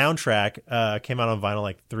like the soundtrack came out on vinyl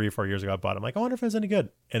like 3 or 4 years ago. I bought it. I'm like, I wonder if it's any good.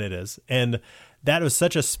 And it is. And that was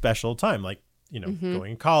such a special time. Like,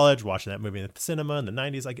 going to college, watching that movie in the cinema in the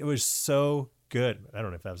 90s. Like, it was so good. I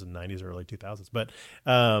don't know if that was in the 90s or early 2000s. But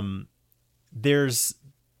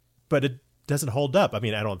but it doesn't hold up. I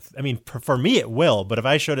mean, for me it will, but if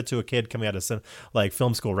I showed it to a kid coming out of like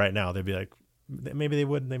film school right now, they'd be like, maybe they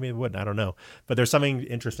would, maybe they wouldn't. I don't know. But there's something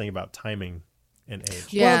interesting about timing and age.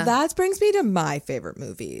 Yeah. Well, that brings me to my favorite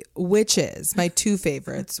movie, which is my two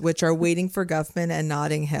favorites, which are Waiting for Guffman and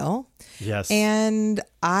Notting Hill. Yes. And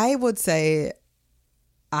I would say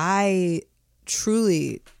I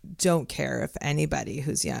truly don't care if anybody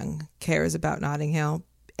who's young cares about Notting Hill.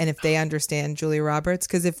 And if they understand Julia Roberts,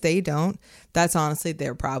 because if they don't, that's honestly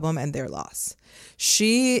their problem and their loss.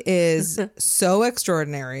 She is so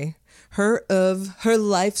extraordinary. Her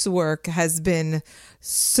life's work has been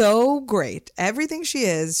so great. Everything she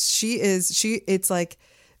it's like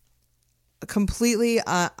completely,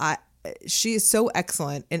 she is so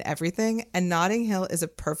excellent in everything. And Notting Hill is a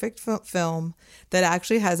perfect film that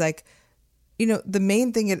actually has like, the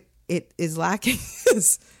main thing it is lacking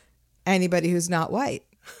is anybody who's not white.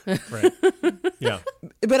 Right. Yeah.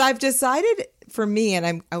 But I've decided for me, and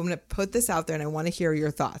I'm going to put this out there and I want to hear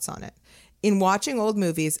your thoughts on it. In watching old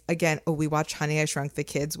movies, again, we watch Honey, I Shrunk the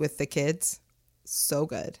Kids with the kids. So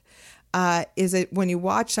good. Is it when you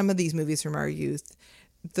watch some of these movies from our youth,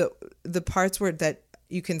 the parts where that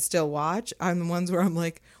you can still watch are the ones where I'm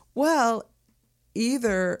like, well,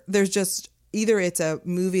 either it's a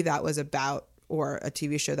movie that was about, or a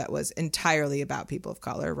TV show that was entirely about people of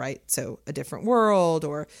color, right? So A Different World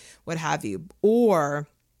or what have you, or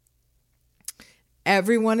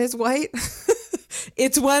everyone is white.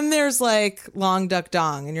 It's when there's like Long Duck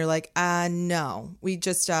Dong and you're like, no, we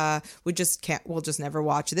just can't, we'll just never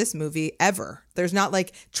watch this movie ever. There's not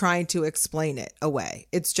like trying to explain it away.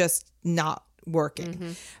 It's just not working.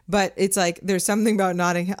 Mm-hmm. But it's like, there's something about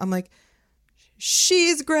Nottingham. I'm like,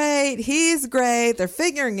 she's great. He's great. They're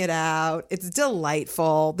figuring it out. It's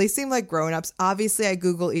delightful. They seem like grown-ups. Obviously, I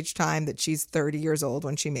Google each time that she's 30 years old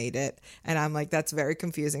when she made it. And I'm like, that's very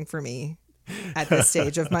confusing for me at this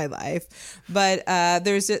stage of my life. But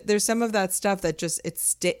there's some of that stuff that just,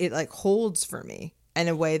 it like holds for me in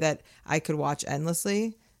a way that I could watch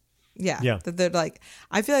endlessly. Yeah. That they're like,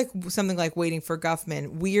 I feel like something like Waiting for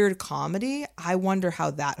Guffman, weird comedy. I wonder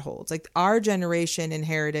how that holds. Like our generation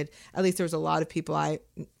inherited, at least there was a lot of people I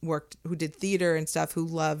worked who did theater and stuff who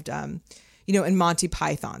loved, and Monty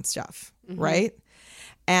Python stuff. Mm-hmm. Right.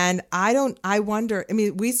 And I wonder, I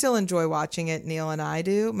mean, we still enjoy watching it. Neil and I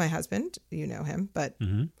do. My husband, you know him, but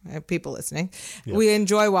people listening, we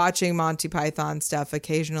enjoy watching Monty Python stuff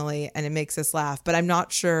occasionally and it makes us laugh, but I'm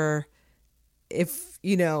not sure if,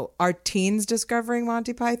 are teens discovering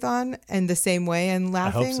Monty Python in the same way and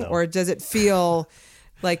laughing? So. Or does it feel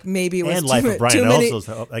like maybe it was and Life of Brian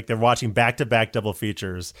also, like they're watching back-to-back double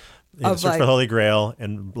features, Search for the Holy Grail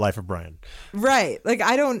and Life of Brian. Right. Like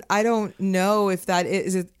I don't know if that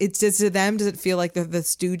it's just to them, does it feel like the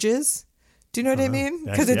Stooges? Do you know what I mean?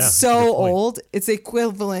 Because it's so old. It's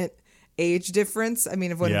equivalent age difference. I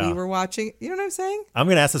mean, of when we were watching, you know what I'm saying? I'm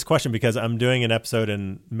going to ask this question because I'm doing an episode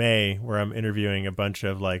in May where I'm interviewing a bunch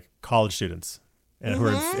of like college students and who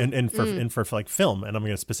are in for like film. And I'm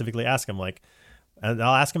going to specifically ask them and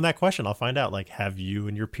I'll ask them that question. I'll find out, like, have you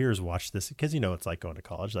and your peers watched this? Because it's like going to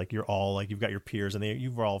college. Like you're all like, you've got your peers and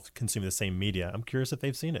you've all consumed the same media. I'm curious if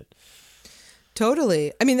they've seen it.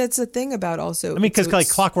 Totally. I mean, that's the thing about also. I mean, because like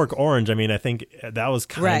Clockwork Orange, I mean, I think that was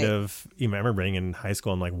kind of, I remember being in high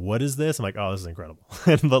school and like, what is this? I'm like, oh, this is incredible.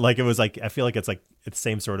 But like, it was like, I feel like it's the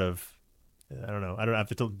same sort of, I don't know. I don't have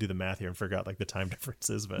to do the math here and figure out like the time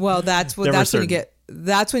differences. But well, that's when you get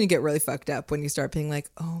really fucked up when you start being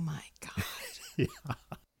like, oh my God. Yeah.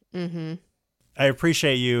 Mm-hmm. I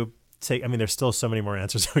appreciate you. There's still so many more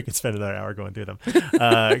answers. We could spend another hour going through them,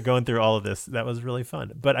 going through all of this. That was really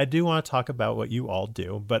fun. But I do want to talk about what you all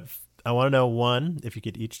do. But I want to know, one, if you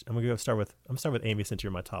could each. I'm gonna start with Amy since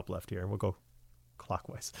you're my top left here, and we'll go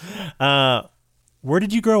clockwise. Where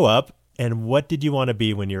did you grow up, and what did you want to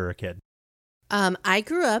be when you were a kid? I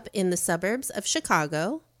grew up in the suburbs of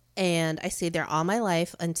Chicago. And I stayed there all my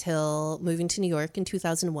life until moving to New York in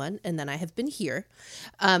 2001. And then I have been here.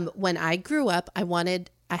 When I grew up, I wanted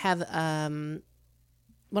to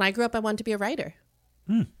be a writer.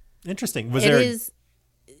 Interesting.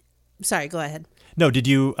 Sorry, go ahead. No, did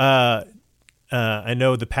you, I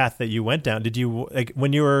know the path that you went down. Did you, like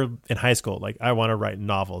when you were in high school, like I want to write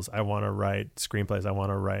novels, I want to write screenplays, I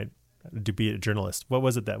want to be a journalist. What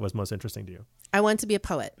was it that was most interesting to you? I want to be a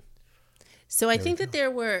poet. So I think that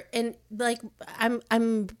there were, and like I'm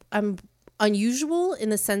unusual in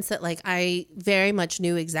the sense that like I very much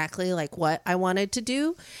knew exactly like what I wanted to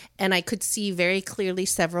do, and I could see very clearly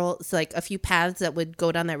a few paths that would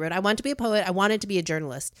go down that road. I wanted to be a poet. I wanted to be a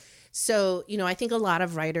journalist. So I think a lot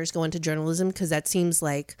of writers go into journalism because that seems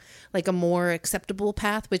like a more acceptable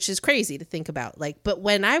path, which is crazy to think about. But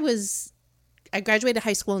when I graduated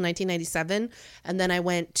high school in 1997, and then I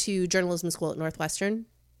went to journalism school at Northwestern.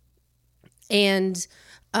 And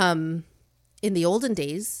in the olden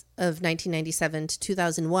days of 1997 to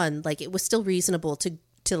 2001, like it was still reasonable to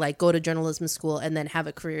like go to journalism school and then have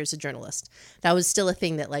a career as a journalist. That was still a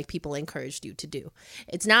thing that like people encouraged you to do.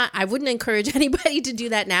 It's not, I wouldn't encourage anybody to do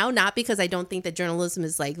that now, not because I don't think that journalism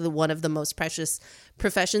is like one of the most precious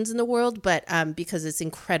professions in the world, but because it's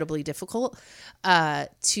incredibly difficult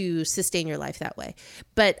to sustain your life that way.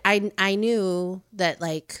 But I knew that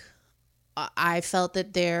like, I felt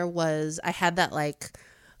that I had that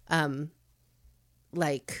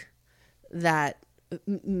that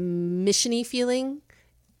mission-y feeling.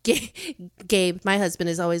 Gabe, my husband,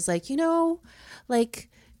 is always like, like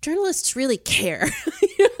journalists really care.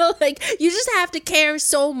 Like you just have to care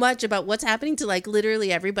so much about what's happening to like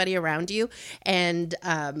literally everybody around you and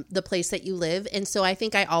the place that you live. And so I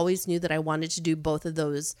think I always knew that I wanted to do both of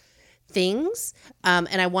those things.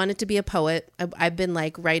 And I wanted to be a poet. I've been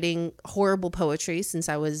like writing horrible poetry since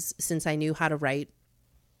I knew how to write.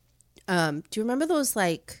 Do you remember those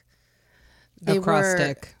like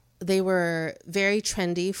Acrostic. They were very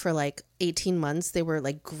trendy for like 18 months. They were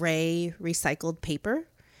like gray recycled paper.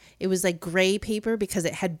 It was like gray paper because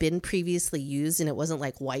it had been previously used and it wasn't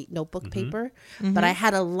like white notebook paper. But I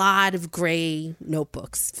had a lot of gray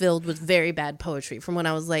notebooks filled with very bad poetry from when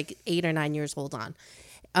I was like 8 or 9 years old on.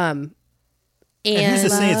 And who's to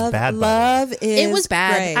say it's bad? Love is it was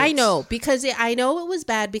bad. great. I know because I know it was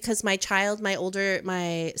bad because my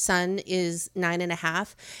son is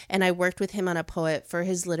 9.5, and I worked with him on a poet for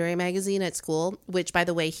his literary magazine at school, which by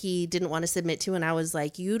the way, he didn't want to submit to. And I was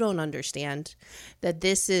like, you don't understand that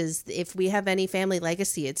this is, if we have any family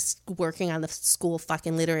legacy, it's working on the school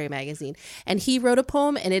fucking literary magazine. And he wrote a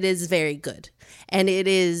poem and it is very good. And it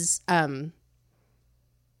is,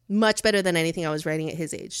 much better than anything I was writing at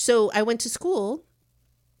his age. So I went to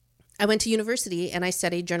university and I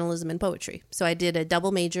studied journalism and poetry. So I did a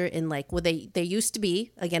double major in like, well, there used to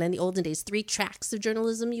be, again, in the olden days, 3 tracks of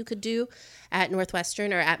journalism you could do at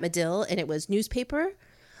Northwestern or at Medill. And it was newspaper,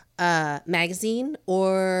 magazine,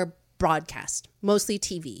 or broadcast, mostly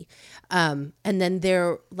TV. And then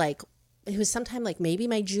it was sometime like maybe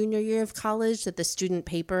my junior year of college that the student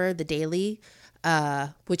paper, The Daily,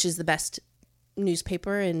 which is the best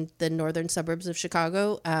newspaper in the northern suburbs of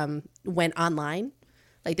Chicago, went online.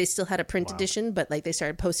 Like they still had a print edition, but like they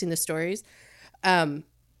started posting the stories. And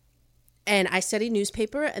I studied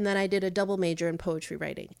newspaper, and then I did a double major in poetry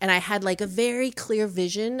writing. And I had like a very clear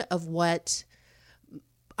vision of what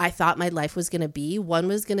I thought my life was going to be. One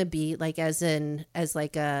was going to be like as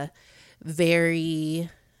like a very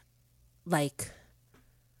like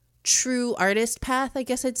true artist path, I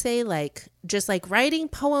guess I'd say, like just like writing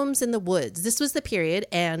poems in the woods. This was the period,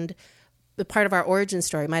 and the part of our origin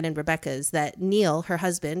story, mine and Rebecca's, that Neil, her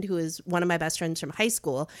husband, who is one of my best friends from high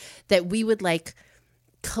school, that we would like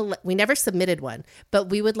we never submitted one, but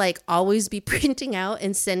we would like always be printing out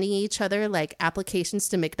and sending each other like applications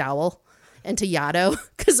to McDowell and to Yaddo,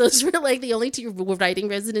 because those were like the only 2 writing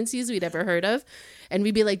residencies we'd ever heard of. And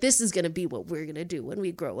we'd be like, this is going to be what we're going to do when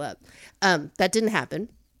we grow up. That didn't happen.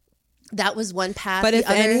 That was one path. But if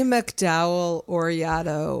any McDowell or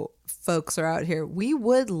Yaddo folks are out here, I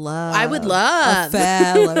would love a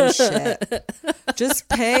fellowship. Just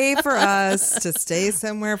pay for us to stay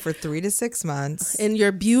somewhere for 3 to 6 months in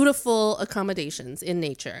your beautiful accommodations in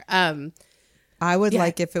nature. I would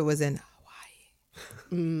like if it was in Hawaii.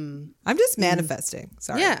 I'm just manifesting.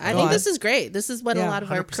 Sorry. Yeah, I think this is great. This is what a lot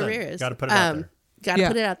of our career is. Got to put it out there. Got to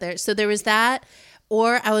put it out there. So there was that.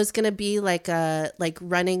 Or I was going to be like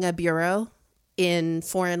running a bureau in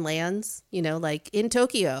foreign lands, you know, like in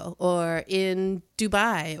Tokyo or in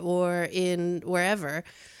Dubai or in wherever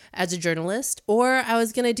as a journalist. Or I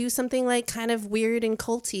was going to do something like kind of weird and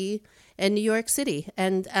culty in New York City.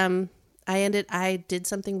 And I did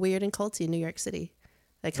something weird and culty in New York City.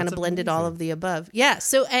 I kind of blended all of the above. Yeah.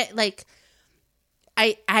 So I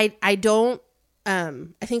don't.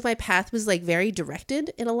 I think my path was like very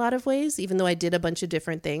directed in a lot of ways, even though I did a bunch of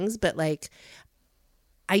different things. But like,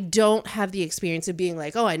 I don't have the experience of being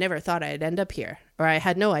like, oh, I never thought I'd end up here, or I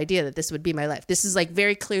had no idea that this would be my life. This is like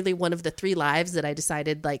very clearly one of the 3 lives that I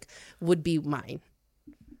decided like would be mine.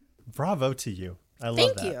 Bravo to you. I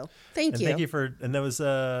love that. Thank you. Thank you for, and that was,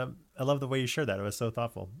 I love the way you shared that. It was so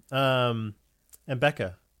thoughtful. And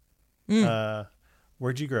Becca,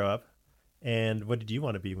 where'd you grow up, and what did you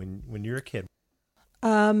want to be when you were a kid?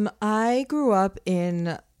 I grew up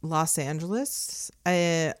in Los Angeles,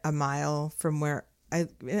 a mile from where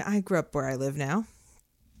I grew up where I live now,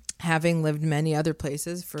 having lived many other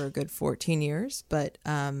places for a good 14 years, but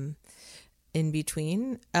in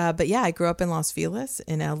between. But yeah, I grew up in Los Feliz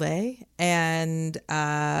in LA, and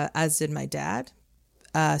as did my dad.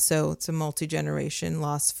 So it's a multi-generation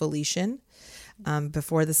Los Felician.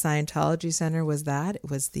 Before the Scientology Center was that. It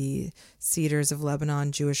was the Cedars of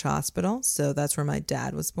Lebanon Jewish Hospital. So that's where my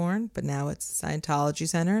dad was born. But now it's the Scientology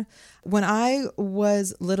Center. When I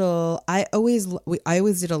was little, I always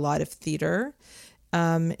did a lot of theater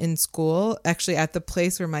in school. Actually, at the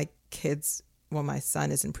place where my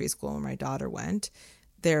son is in preschool and my daughter went,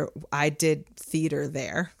 there I did theater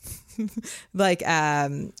there. Like,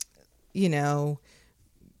 you know,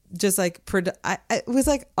 just like it was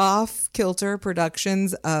like off kilter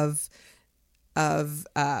productions of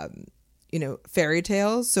fairy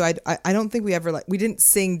tales. So I don't think we ever we didn't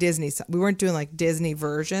sing Disney. We weren't doing like Disney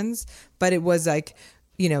versions, but it was like,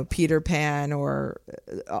 Peter Pan or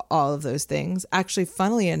all of those things. Actually,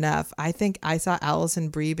 funnily enough, I think I saw Alison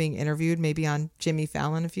Brie being interviewed maybe on Jimmy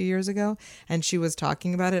Fallon a few years ago, and she was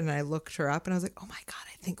talking about it, and I looked her up and I was like, oh my God,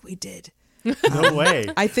 I think we did. No way.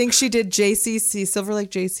 I think she did JCC, Silver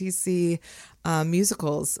Lake JCC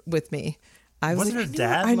musicals with me. Wasn't her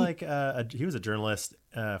dad he was a journalist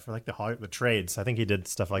for like the trades? I think he did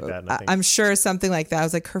stuff like that. And I'm sure something like that. I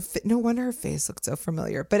was like, no wonder her face looked so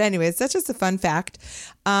familiar. But anyways, that's just a fun fact.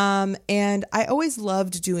 And I always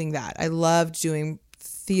loved doing that. I loved doing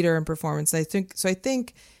theater and performance. I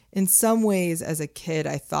think in some ways as a kid,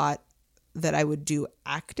 I thought that I would do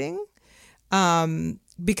acting.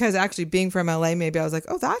 Because actually being from LA, maybe I was like,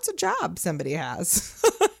 oh, that's a job somebody has.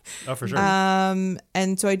 Oh, for sure.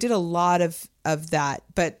 And so I did a lot of that,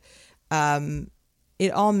 but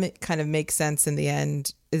it all kind of makes sense in the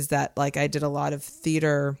end, is that like I did a lot of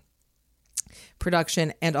theater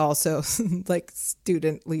production and also like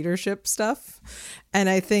student leadership stuff. And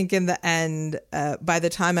I think in the end, by the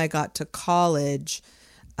time I got to college,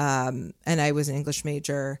 and I was an English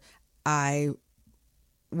major, I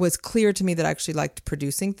was clear to me that I actually liked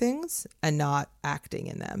producing things and not acting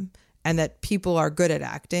in them. And that people are good at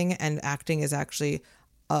acting, and acting is actually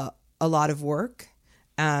a lot of work,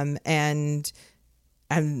 and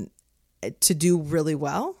to do really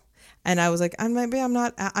well. And I was like, and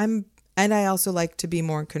I also like to be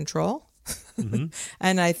more in control. Mm-hmm.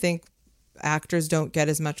 And I think actors don't get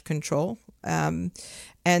as much control. And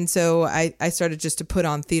so I started just to put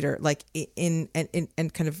on theater, like in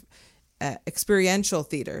kind of experiential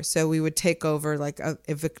theater. So we would take over like a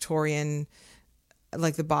Victorian,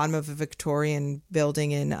 like the bottom of a Victorian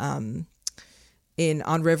building on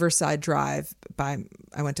Riverside Drive I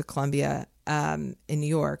went to Columbia in New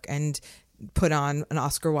York, and put on an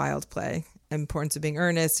Oscar Wilde play, Importance of Being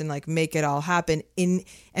Earnest, and like make it all happen and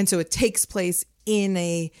so it takes place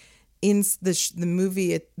the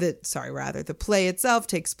play itself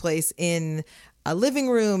takes place in a living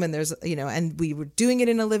room, and there's and we were doing it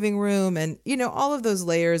in a living room, and all of those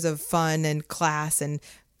layers of fun and class and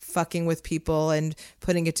fucking with people and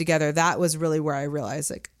putting it together. That was really where I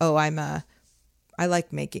realized like, oh, I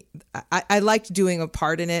liked doing a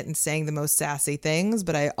part in it and saying the most sassy things,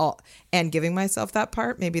 and giving myself that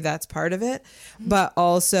part. Maybe that's part of it, but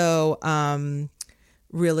also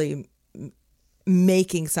really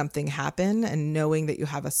making something happen and knowing that you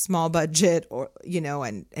have a small budget, or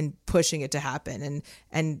and pushing it to happen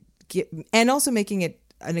and also making it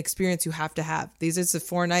an experience you have to have. These are the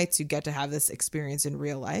 4 nights you get to have this experience in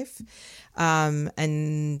real life.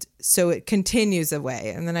 And so it continues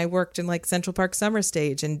away. And then I worked in like Central Park Summer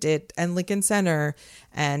Stage and Lincoln Center.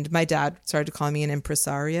 And my dad started to call me an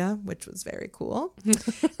impresaria, which was very cool.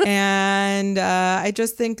 And I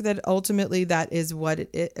just think that ultimately that is what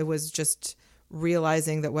it was, just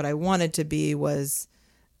realizing that what I wanted to be was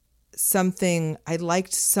something. I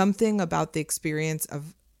liked something about the experience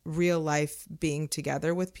of real life being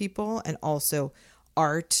together with people, and also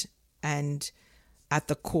art, and at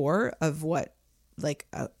the core of what like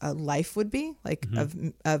a life would be like,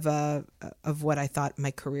 of what I thought my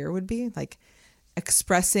career would be like,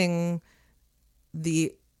 expressing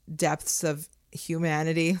the depths of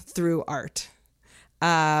humanity through art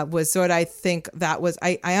was what I think that was.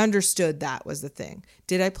 I understood that was the thing.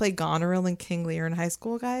 Did I play Goneril and King Lear in high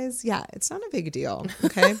school, guys? Yeah, it's not a big deal.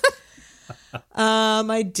 Okay.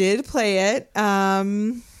 I did play it. Yeah.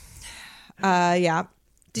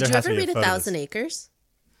 Did you ever read 1,000 Acres?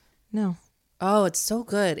 No. Oh, it's so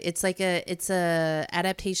good. It's like it's a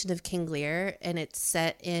adaptation of King Lear, and it's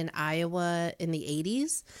set in Iowa in the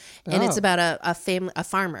 80s, and it's about a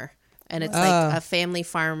farmer, and it's like a family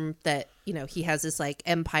farm that he has this like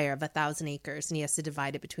empire of 1,000 acres, and he has to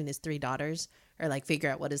divide it between his 3 daughters, or like figure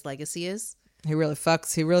out what his legacy is. He really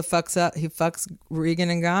fucks up. He fucks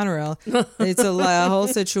Regan and Goneril. It's a whole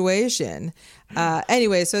situation.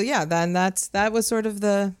 Anyway, so yeah, then that was sort of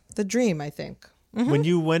the dream, I think. Mm-hmm. When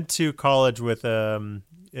you went to college with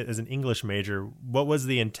as an English major, what was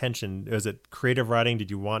the intention? Was it creative writing?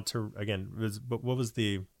 Did you want to what was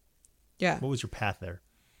your path there?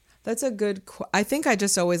 That's a good. I think I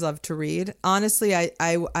just always loved to read. Honestly,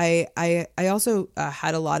 I also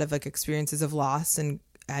had a lot of like experiences of loss and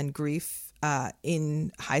grief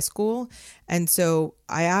in high school, and so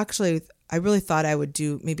I really thought I would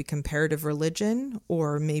do maybe comparative religion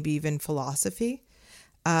or maybe even philosophy,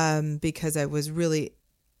 because I was really,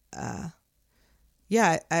 I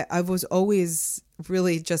was always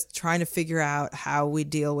really just trying to figure out how we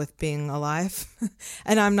deal with being alive,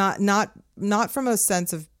 and I'm not from a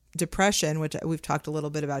sense of depression, which we've talked a little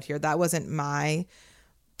bit about here, that wasn't my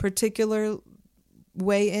particular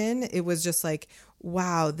way in. It was just like,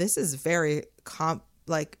 wow, this is very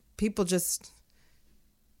like people just,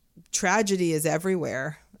 tragedy is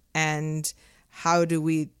everywhere. And how do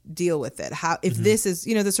we deal with it? How, if this is,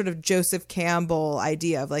 you know, the sort of Joseph Campbell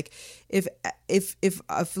idea of like,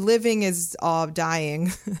 if living is all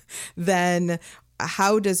dying, then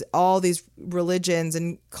how does all these religions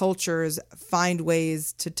and cultures find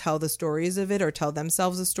ways to tell the stories of it or tell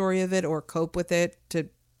themselves a story of it or cope with it to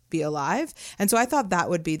be alive? And so I thought that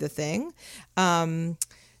would be the thing. And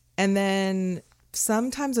then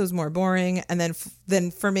sometimes it was more boring. And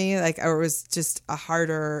then for me, like, it was just a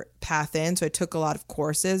harder path in. So I took a lot of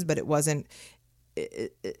courses, but it wasn't,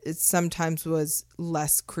 it sometimes was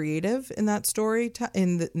less creative in that story,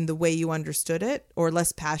 in the way you understood it, or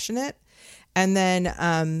less passionate. And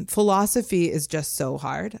then philosophy is just so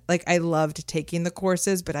hard. Like, I loved taking the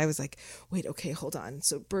courses, but I was like, wait, okay, hold on.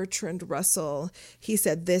 So Bertrand Russell, he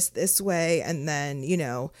said this way. And then, you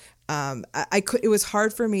know, it was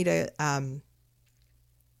hard for me to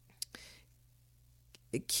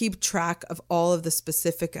keep track of all of the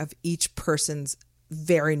specific of each person's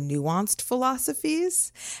very nuanced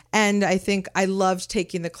philosophies. And I think I loved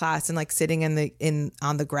taking the class and like sitting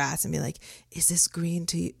on the grass and be like, is this green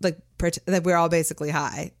to you? Like we're all basically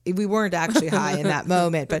high. We weren't actually high in that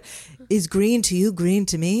moment, but is green to you green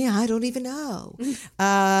to me? I don't even know.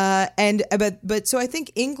 But so I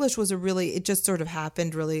think English was it just sort of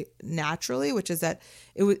happened really naturally, which is that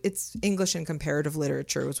it's English and comparative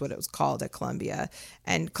literature was what it was called at Columbia.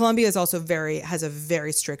 And Columbia is also has a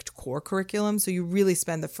very strict core curriculum. So you really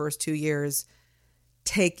spend the first 2 years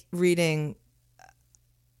reading,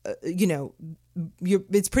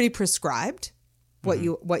 it's pretty prescribed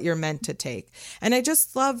what you're meant to take. And I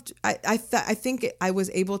just loved, I think I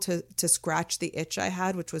was able to scratch the itch I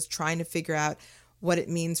had, which was trying to figure out what it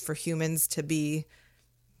means for humans to be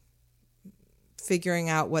figuring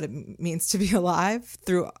out what it means to be alive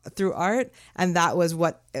through art. And that was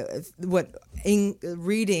what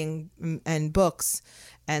reading and books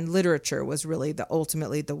and literature was really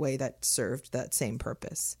ultimately the way that served that same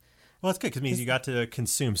purpose. Well, that's good because it means you got to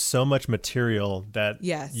consume so much material that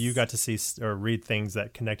yes. you got to see or read things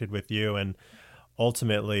that connected with you. And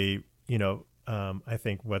ultimately, I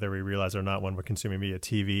think whether we realize it or not, when we're consuming media,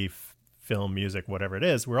 TV, film, music, whatever it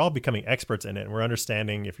is, we're all becoming experts in it. And we're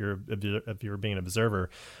understanding, if you're being an observer,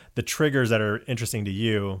 the triggers that are interesting to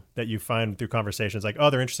you that you find through conversations, like, oh,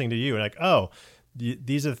 they're interesting to you. And like, oh,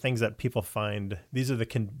 these are the things that people find. These are the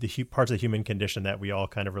parts of the human condition that we all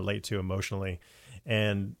kind of relate to emotionally.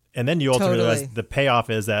 And then you ultimately realize the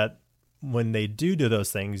payoff is that when they do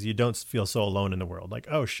those things, you don't feel so alone in the world. Like,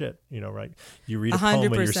 oh shit, right? You read a 100%.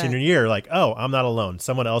 Poem in your senior year, like, oh, I'm not alone.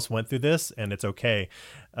 Someone else went through this and it's okay.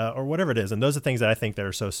 Or whatever it is. And those are things that I think that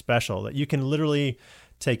are so special, that you can literally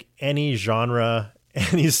take any genre,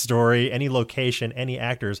 any story, any location, any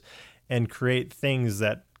actors, and create things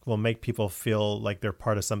that will make people feel like they're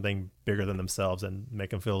part of something bigger than themselves and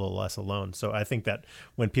make them feel a little less alone. So I think that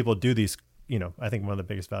when people do these, I think one of the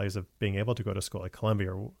biggest values of being able to go to school like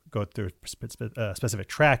Columbia or go through a specific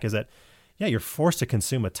track is that, yeah, you're forced to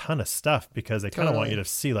consume a ton of stuff because they kind of want you to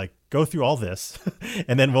see, like, go through all this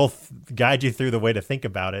and then we'll guide you through the way to think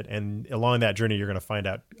about it. And along that journey, you're going to find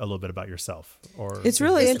out a little bit about yourself. It's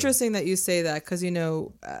really interesting that you say that because,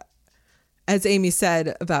 as Amy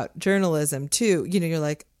said about journalism too, you're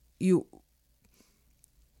like,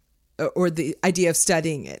 or the idea of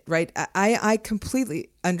studying it, right? I completely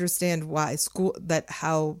understand why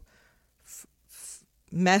how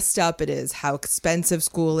messed up it is, how expensive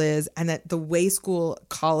school is, and that the way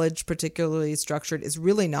college particularly structured is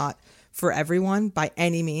really not for everyone by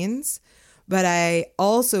any means. But I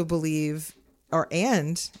also believe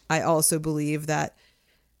that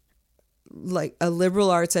like a liberal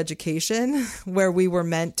arts education where we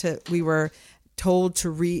were told to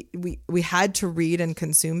read, we had to read and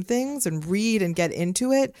consume things and read and get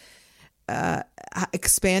into it,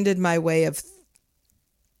 expanded my way of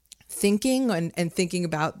thinking and thinking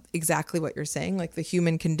about exactly what you're saying, like the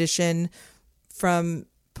human condition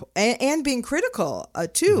and being critical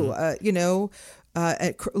too,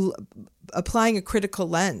 applying a critical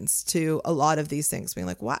lens to a lot of these things, being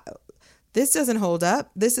like, wow, this doesn't hold up.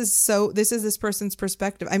 This is this person's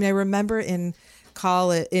perspective. I mean, I remember in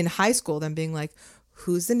high school, them being like,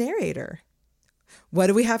 who's the narrator? What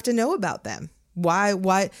do we have to know about them?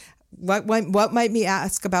 What might me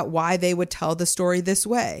ask about why they would tell the story this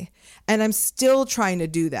way? And I'm still trying to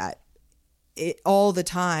do that all the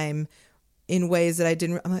time in ways that I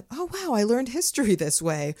didn't. I'm like, oh, wow, I learned history this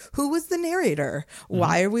way. Who was the narrator?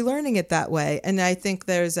 Why are we learning it that way? And I think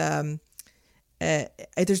there's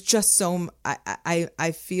just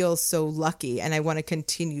I feel so lucky, and I want to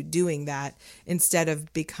continue doing that instead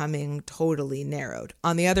of becoming totally narrowed.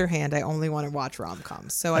 On the other hand, I only want to watch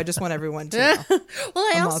rom-coms. So I just want everyone to know. Well,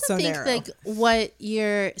 I I'm also think narrow. like what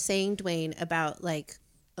you're saying, Dwayne, about like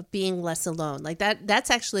being less alone, like that's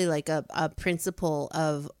actually like a principle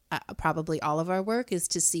of probably all of our work, is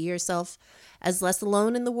to see yourself as less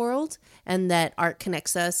alone in the world, and that art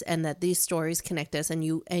connects us, and that these stories connect us, and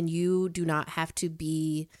you do not have to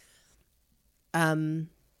be alone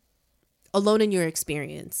in your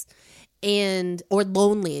experience, or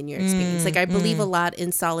lonely in your experience. Like I believe a lot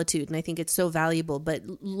in solitude, and I think it's so valuable, but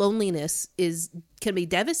loneliness can be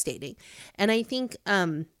devastating. And I think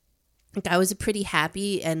like I was a pretty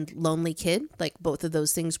happy and lonely kid. Like both of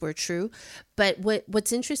those things were true. But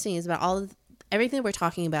what's interesting is about everything we're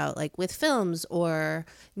talking about, like with films or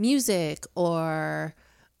music or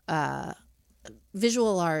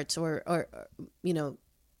visual arts or you know,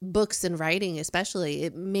 books and writing especially,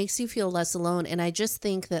 it makes you feel less alone. And I just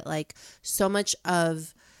think that like so much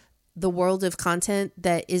of the world of content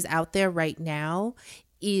that is out there right now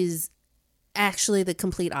is actually the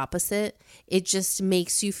complete opposite. It just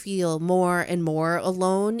makes you feel more and more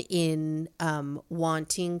alone in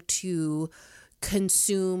wanting to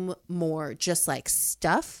consume more just like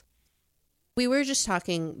stuff. We were just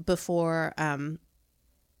talking before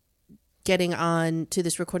getting on to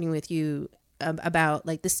this recording with you about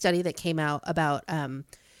like the study that came out about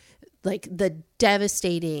like the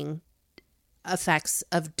devastating effects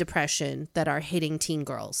of depression that are hitting teen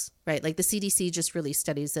girls, right? Like the CDC just released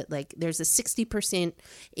studies that like there's a 60%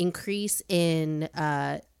 increase in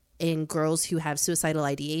girls who have suicidal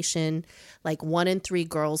ideation. Like 1 in 3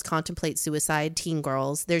 girls contemplate suicide, teen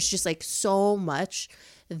girls. There's just like so much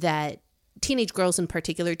that teenage girls in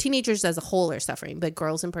particular, teenagers as a whole are suffering, but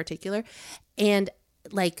girls in particular. And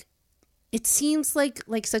like, it seems like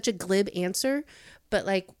such a glib answer, but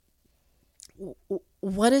like,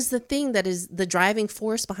 what is the thing that is the driving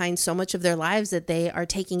force behind so much of their lives that they are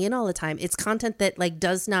taking in all the time? It's content that like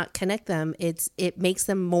does not connect them. It makes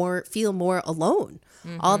them feel more alone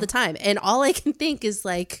all the time. And all I can think is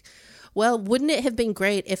like, well, wouldn't it have been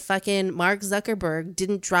great if fucking Mark Zuckerberg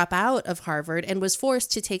didn't drop out of Harvard and was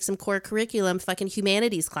forced to take some core curriculum fucking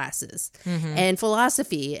humanities classes and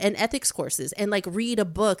philosophy and ethics courses and like read a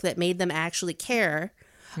book that made them actually care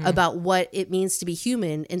about what it means to be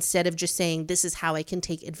human, instead of just saying, this is how I can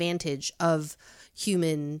take advantage of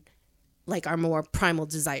human, like our more primal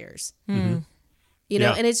desires, you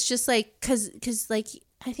know? And it's just like, cause like,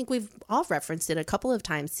 I think we've all referenced it a couple of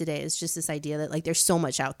times today. It's just this idea that like, there's so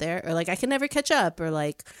much out there, or like, I can never catch up, or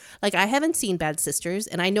like I haven't seen Bad Sisters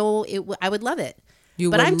and I know I would love it.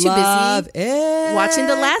 But I'm too busy watching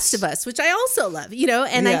The Last of Us, which I also love, you know?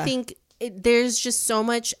 And I think there's just so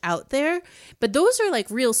much out there, but those are like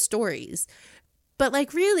real stories. But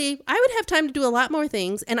like, really, I would have time to do a lot more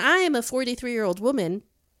things. And I am a 43-year-old woman.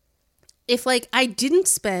 If like I didn't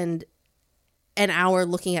spend an hour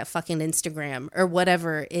looking at fucking Instagram or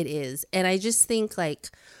whatever it is. And I just think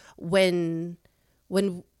like when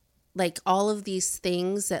like all of these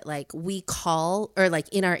things that like we call, or like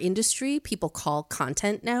in our industry, people call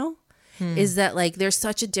content now, is that like there's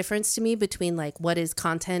such a difference to me between like what is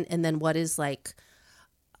content and then what is like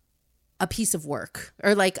a piece of work,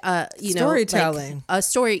 or like storytelling, like a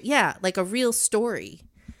story, like a real story.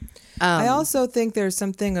 I also think there's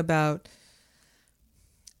something about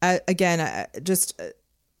I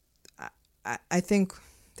think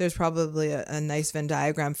there's probably a nice Venn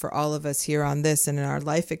diagram for all of us here on this and in our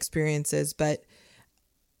life experiences, but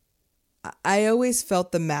I always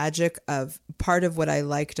felt the magic of part of what I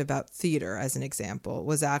liked about theater, as an example,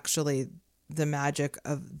 was actually the magic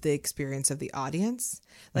of the experience of the audience.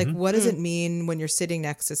 Like, what does it mean when you're sitting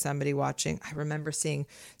next to somebody watching? I remember seeing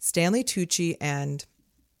Stanley Tucci and,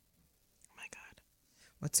 oh my God,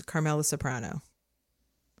 what's Carmela Soprano?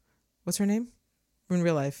 What's her name in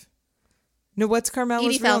real life? No, what's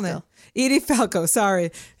Carmela's real name? Edie Falco.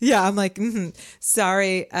 Sorry. Yeah, I'm like,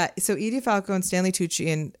 sorry. So Edie Falco and Stanley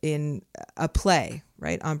Tucci in a play,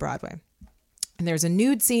 right, on Broadway. And there's a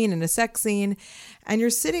nude scene and a sex scene. And you're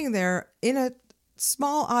sitting there in a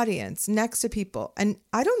small audience next to people. And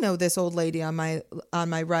I don't know this old lady on my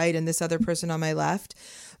right and this other person on my left,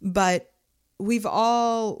 but we've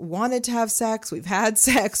all wanted to have sex. We've had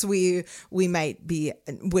sex. We might be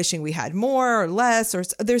wishing we had more or less, or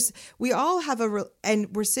we all have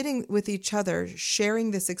and we're sitting with each other,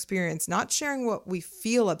 sharing this experience, not sharing what we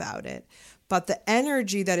feel about it, but the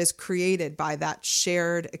energy that is created by that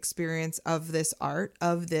shared experience of this art,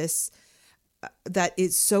 of this, that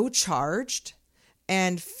is so charged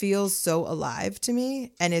and feels so alive to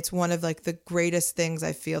me. And it's one of like the greatest things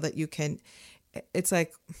I feel that you can, it's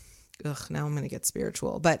like, now I'm going to get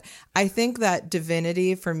spiritual, but I think that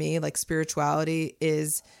divinity for me, like spirituality,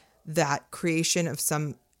 is that creation of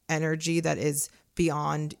some energy that is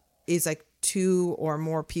beyond, is like two or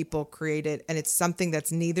more people created, and it's something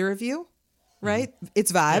that's neither of you, right?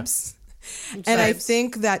 It's vibes. Yeah. And I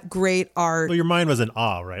think that great art, well, your mind was in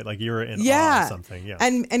awe, right? Like you were in awe of something. Yeah.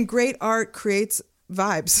 And great art creates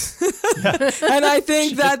vibes. And I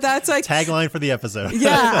think that that's like tagline for the episode.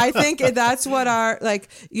 Yeah, I think that's what our, like,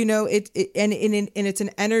 you know, and it's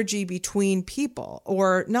an energy between people,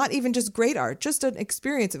 or not even just great art, just an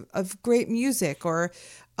experience of great music, or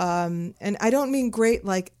and I don't mean great,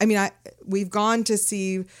 like, I mean, we've gone to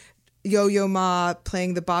see Yo-Yo Ma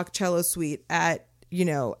playing the Bach cello suite at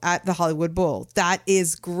the Hollywood Bowl. That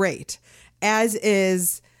is great, as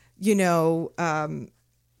is,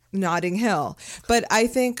 Notting Hill. But I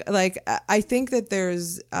think that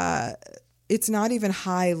there's it's not even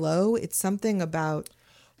high low. It's something about,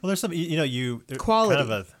 well, there's some, quality.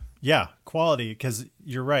 Kind of quality, because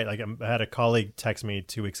you're right. Like I had a colleague text me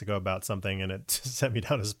 2 weeks ago about something, and it sent me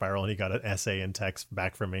down a spiral, and he got an essay in text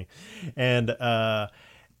back from me, and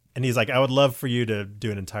he's like, I would love for you to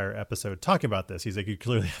do an entire episode talking about this. He's like, you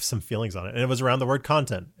clearly have some feelings on it, and it was around the word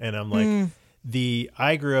content, and I'm like.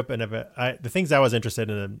 I grew up and the things I was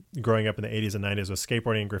interested in growing up in the 80s and 90s was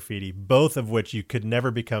skateboarding and graffiti, both of which you could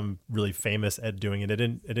never become really famous at doing it. It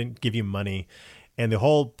didn't give you money. And the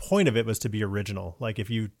whole point of it was to be original. Like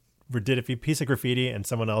if you piece of graffiti and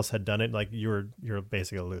someone else had done it, like you're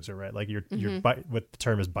basically a loser, right? Like you're what the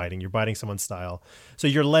term is biting. You're biting someone's style. So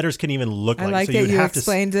your letters can even look like. I like so that you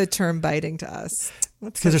explained the term biting to us.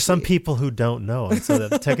 Because there's some people who don't know. And so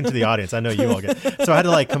that's taken to the audience. I know you all get. So I had to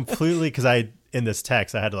like completely, because in this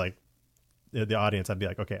text, I had to like, the audience, I'd be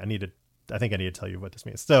like, okay, I think I need to tell you what this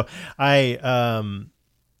means. So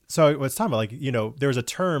so I was talking about, like, there was a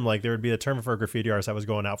term, like there would be a term for a graffiti artist that was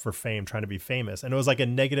going out for fame, trying to be famous. And it was like a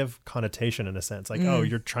negative connotation in a sense, like, oh,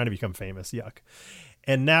 you're trying to become famous. Yuck.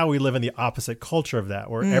 And now we live in the opposite culture of that,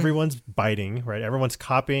 where everyone's biting, right? Everyone's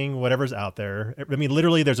copying whatever's out there. I mean,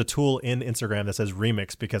 literally there's a tool in Instagram that says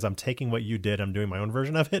remix, because I'm taking what you did, I'm doing my own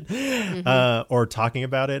version of it, or talking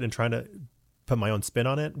about it and trying to put my own spin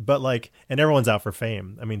on it. But like, and everyone's out for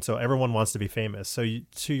fame. I mean, so everyone wants to be famous. So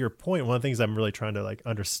to your point, one of the things I'm really trying to like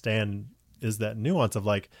understand is that nuance of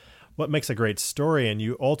like, what makes a great story. And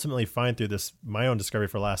you ultimately find through this, my own discovery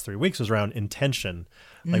for the last 3 weeks was around intention.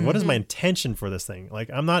 Like, what is my intention for this thing? Like,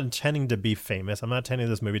 I'm not intending to be famous. I'm not intending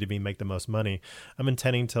this movie to make the most money. I'm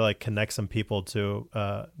intending to like connect some people to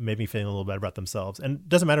make me feel a little better about themselves. And it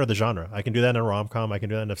doesn't matter the genre. I can do that in a rom-com. I can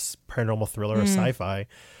do that in a paranormal thriller or sci-fi.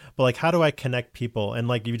 But like, how do I connect people? And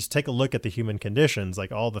like, you just take a look at the human conditions,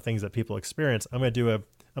 like all the things that people experience. I'm going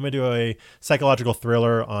to do a psychological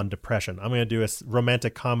thriller on depression. I'm going to do a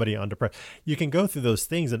romantic comedy on depression. You can go through those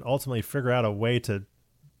things and ultimately figure out a way to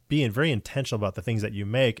be very intentional about the things that you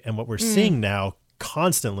make. And what we're seeing now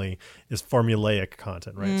constantly is formulaic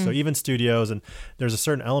content, right? So even studios, and there's a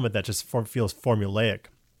certain element that just feels formulaic.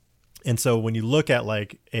 And so when you look at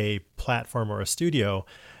like a platform or a studio,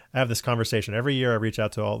 I have this conversation every year. I reach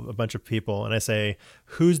out to a bunch of people and I say,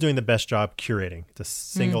 who's doing the best job curating? It's a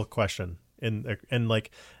single question. And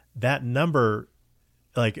like that number,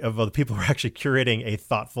 like of the people who are actually curating a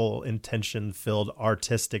thoughtful, intention-filled,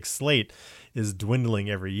 artistic slate is dwindling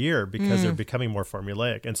every year because they're becoming more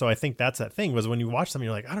formulaic. And so I think that's that thing, was when you watch something,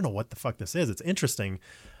 you're like, I don't know what the fuck this is. It's interesting,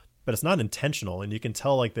 but it's not intentional. And you can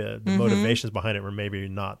tell like the motivations behind it were maybe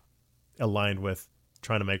not aligned with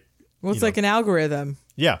trying to make. Well, it's like an algorithm.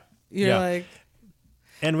 Yeah. You're like.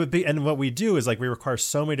 And what we do is like we require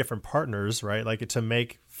so many different partners, right? Like to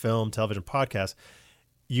make film, television, podcasts,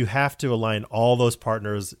 you have to align all those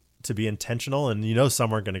partners to be intentional, and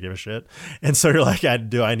some aren't going to give a shit. And so you're like,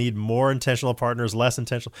 I need more intentional partners, less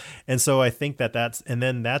intentional. And so I think that's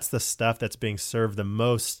the stuff that's being served the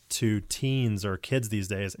most to teens or kids these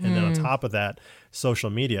days. And then on top of that, social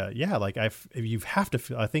media. Yeah. Like you have to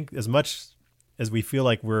feel, I think as much as we feel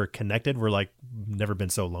like we're connected, we're like never been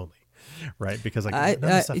so lonely. Right. Because like,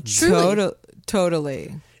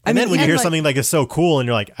 totally. And then when you hear something like it's so cool and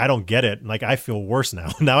you're like, I don't get it. Like I feel worse now.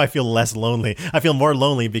 Now I feel less lonely. I feel more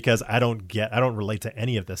lonely because I don't relate to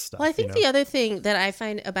any of this stuff. Well, I think the other thing that I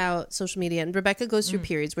find about social media, and Rebecca goes through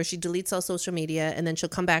periods where she deletes all social media and then she'll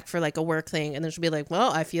come back for like a work thing. And then she'll be like,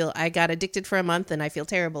 well, I got addicted for a month and I feel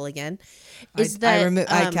terrible again.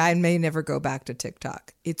 I may never go back to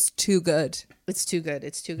TikTok. It's too good. It's too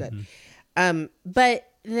good. But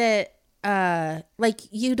that like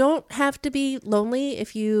you don't have to be lonely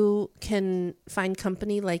if you can find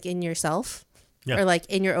company like in yourself. Yeah. Or like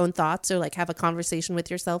in your own thoughts, or like have a conversation with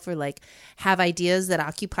yourself, or like have ideas that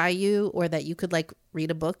occupy you, or that you could like read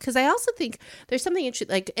a book. Because I also think there's something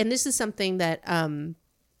interesting, like, and this is something that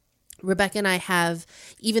Rebecca and I have,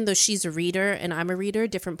 even though she's a reader and I'm a reader,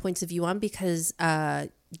 different points of view on, because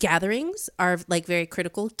gatherings are like very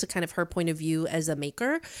critical to kind of her point of view as a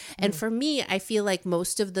maker. And for me, I feel like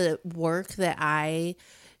most of the work that I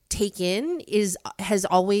take in has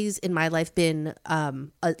always in my life been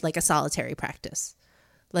like a solitary practice.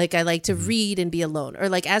 Like I like to read and be alone, or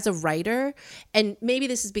like as a writer, and maybe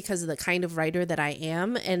this is because of the kind of writer that I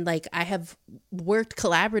am, and like I have worked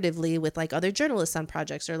collaboratively with like other journalists on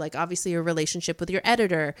projects, or like obviously your relationship with your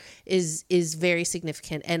editor is very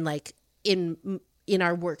significant, and like in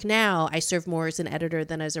our work now, I serve more as an editor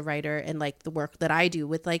than as a writer, and like the work that I do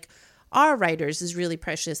with like our writers is really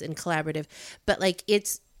precious and collaborative, but like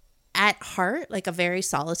it's at heart like a very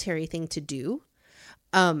solitary thing to do,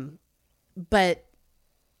 but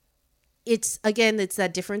it's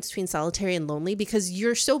that difference between solitary and lonely, because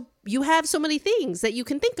you have so many things that you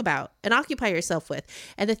can think about and occupy yourself with.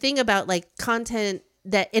 And the thing about like content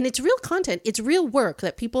and it's real content, it's real work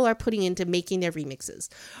that people are putting into making their remixes,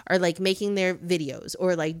 or like making their videos,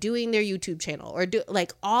 or like doing their YouTube channel, or do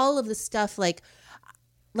like all of the stuff, like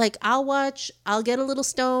I'll get a little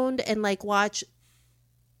stoned and like watch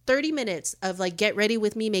 30 minutes of like get ready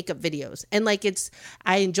with me makeup videos, and like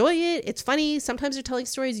I enjoy it, it's funny, sometimes they're telling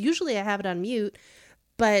stories, usually I have it on mute,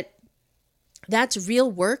 but that's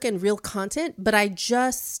real work and real content. But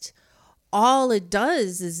all it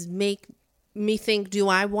does is make me think, do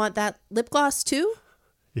I want that lip gloss too?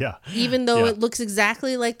 Yeah. Even though it looks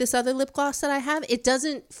exactly like this other lip gloss that I have, it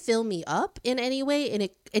doesn't fill me up in any way, and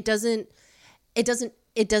it doesn't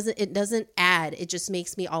add, it just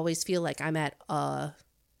makes me always feel like I'm at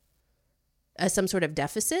some sort of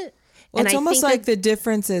deficit. Well, and it's almost like the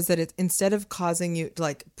difference is that it, instead of causing you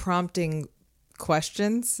like prompting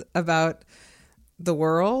questions about the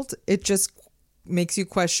world, it just makes you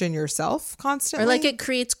question yourself constantly. Or like it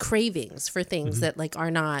creates cravings for things that like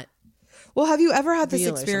are not. Well, have you ever had this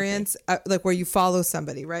experience like where you follow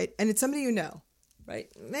somebody, right? And it's somebody you know,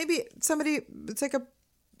 right? Maybe somebody, it's like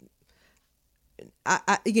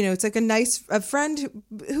it's like a friend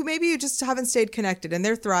who maybe you just haven't stayed connected, and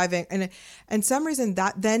they're thriving, and some reason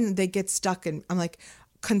that then they get stuck, and I'm like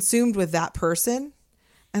consumed with that person,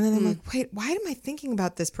 and then I'm like, wait, why am I thinking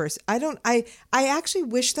about this person? I actually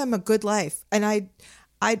wish them a good life, and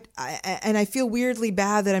I feel weirdly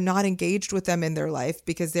bad that I'm not engaged with them in their life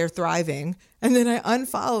because they're thriving, and then I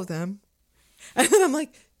unfollow them, and then I'm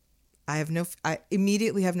like, I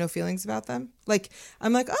immediately have no feelings about them. Like,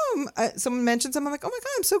 I'm like, someone mentions them. I'm like, oh my God,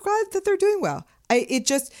 I'm so glad that they're doing well.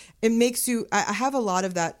 It makes you, I have a lot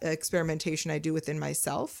of that experimentation I do within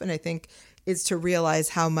myself. And I think is to realize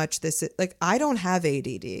how much this is, like, I don't have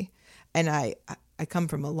ADD, and I come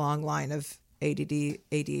from a long line of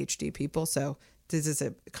ADHD people. So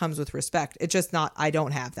it comes with respect. It's just not, I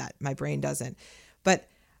don't have that. My brain doesn't. But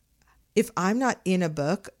if I'm not in a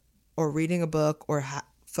book or reading a book or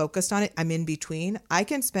focused on it, I'm in between. I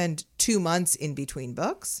can spend 2 months in between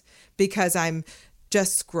books because I'm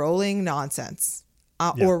just scrolling nonsense.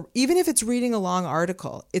 Or even if it's reading a long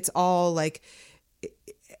article, it's all like,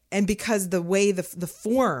 and because the way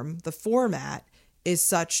the format is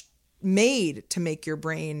such made to make your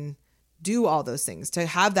brain do all those things, to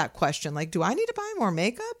have that question, like, do I need to buy more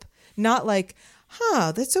makeup? Not like,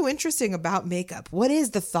 that's so interesting about makeup. What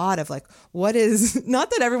is the thought of like,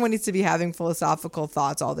 not that everyone needs to be having philosophical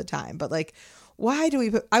thoughts all the time, but like,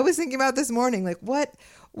 I was thinking about this morning, like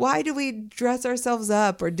why do we dress ourselves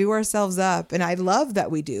up or do ourselves up? And I love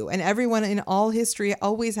that we do. And everyone in all history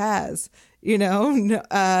always has, in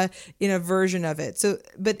a version of it. So,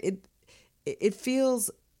 but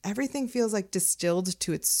everything feels like distilled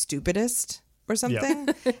to its stupidest or something.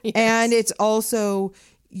 Yes. And it's also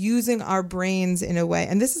using our brains in a way,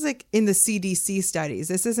 and this is like in the CDC studies,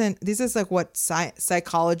 this is like what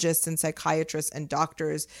psychologists and psychiatrists and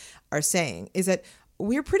doctors are saying, is that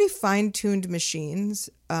we're pretty fine-tuned machines,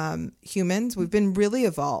 humans. We've been really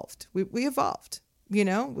evolved. We evolved,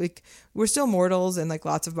 we're still mortals, and like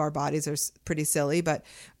lots of our bodies are pretty silly, but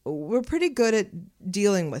we're pretty good at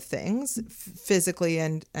dealing with things physically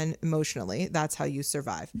and emotionally. That's how you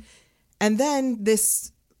survive. And then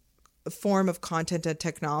this form of content and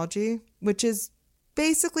technology, which is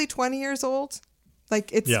basically 20 years old. Like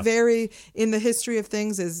it's very, in the history of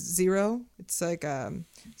things, is zero. It's like a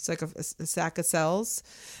sack of cells.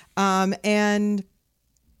 And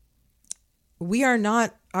we are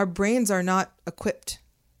not our brains are not equipped.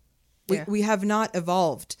 We have not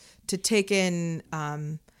evolved to take in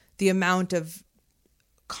the amount of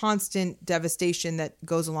constant devastation that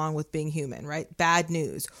goes along with being human, right? Bad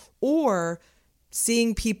news, or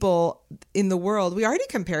seeing people in the world. We already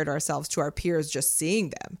compared ourselves to our peers just seeing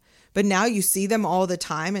them, but now you see them all the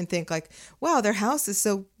time and think like, wow, their house is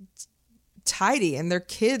so tidy and their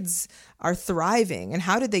kids are thriving, and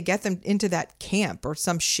how did they get them into that camp or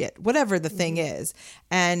some shit, whatever the thing is.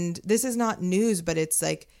 And this is not news, but it's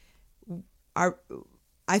like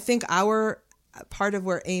I think our part of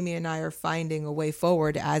where Amy and I are finding a way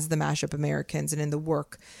forward as the Mashup Americans and in the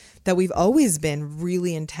work that we've always been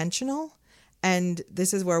really intentional. And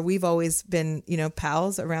this is where we've always been,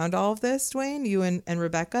 pals around all of this, Dwayne, you and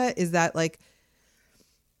Rebecca, is that like,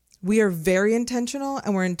 we are very intentional,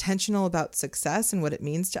 and we're intentional about success and what it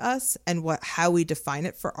means to us and how we define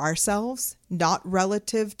it for ourselves, not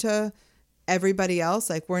relative to everybody else.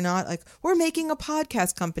 Like, we're not like, we're making a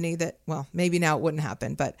podcast company that, well, maybe now it wouldn't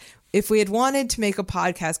happen, but if we had wanted to make a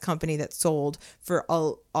podcast company that sold for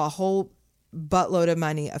a whole buttload of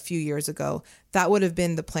money a few years ago, that would have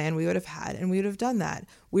been the plan we would have had, and we would have done that.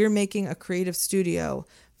 We're making a creative studio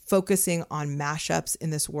focusing on mashups in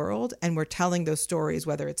this world, and we're telling those stories,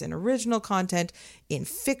 whether it's in original content, in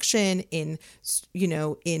fiction, in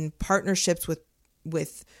partnerships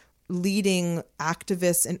with leading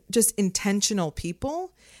activists and just intentional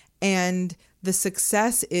people. And the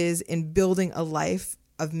success is in building a life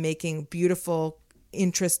of making beautiful,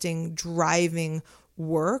 interesting, driving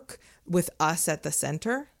work with us at the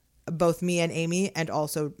center, both me and Amy, and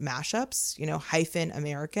also mashups, hyphen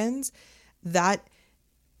Americans. That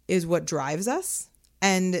is what drives us.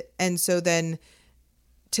 And so then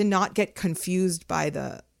to not get confused by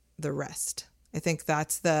the rest. I think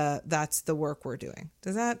that's the work we're doing.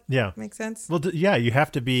 Does that make sense? Well, you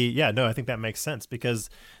have to be, no, I think that makes sense, because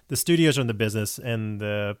the studios are in the business, and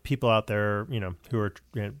the people out there, who are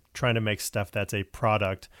trying to make stuff that's a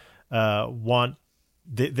product,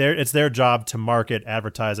 it's their job to market,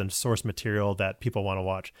 advertise, and source material that people want to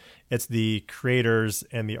watch. It's the creators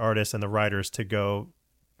and the artists and the writers to go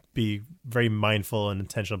be very mindful and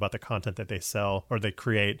intentional about the content that they sell or they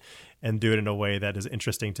create, and do it in a way that is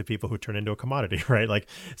interesting to people who turn into a commodity, right? Like,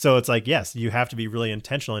 so it's like, yes, you have to be really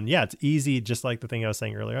intentional. And it's easy, just like the thing I was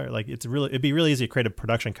saying earlier, like it'd be really easy to create a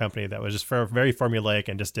production company that was just very formulaic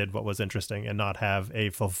and just did what was interesting and not have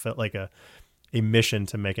a mission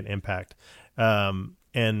to make an impact.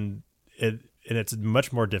 And it's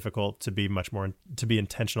much more difficult to be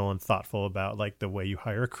intentional and thoughtful about like the way you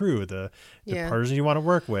hire a crew, the partners you want to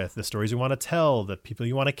work with, the stories you want to tell, the people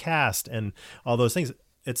you want to cast, and all those things.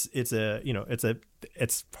 It's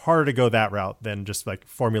harder to go that route than just like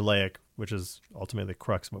formulaic, which is ultimately the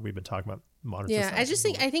crux of what we've been talking about. Modern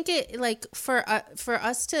society. I think it, like, for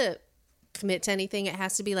us to commit to anything, it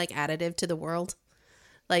has to be like additive to the world.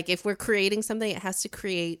 Like, if we're creating something, it has to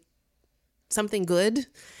create something good.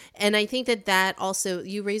 And I think that also,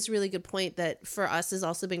 you raised a really good point that for us has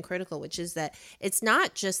also been critical, which is that it's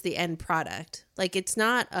not just the end product. Like, it's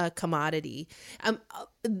not a commodity.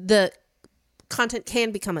 The content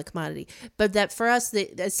can become a commodity, but that for us, the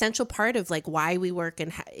essential part of like why we work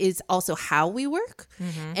and is also how we work,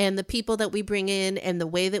 and the people that we bring in and the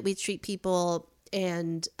way that we treat people.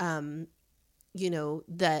 And,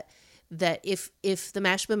 that if the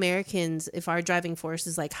Mashup Americans, if our driving force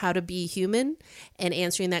is like how to be human and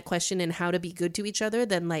answering that question and how to be good to each other,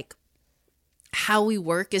 then like how we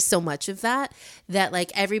work is so much of that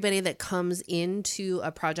like everybody that comes into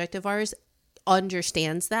a project of ours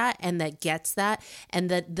understands that and that gets that, and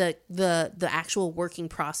that the actual working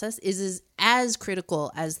process is as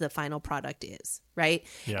critical as the final product is, right?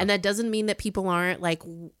 And that doesn't mean that people aren't like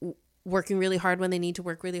working really hard when they need to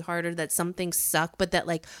work really hard, or that some things suck, but that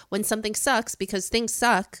like when something sucks, because things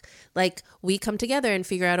suck, like we come together and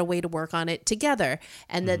figure out a way to work on it together.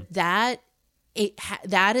 And that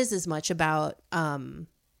is as much about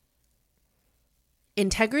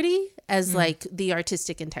integrity as like the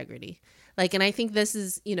artistic integrity. Like, and I think this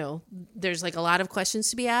is, there's like a lot of questions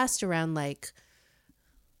to be asked around like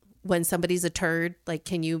when somebody's a turd, like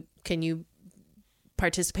can you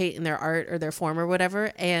participate in their art or their form or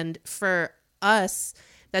whatever. And for us,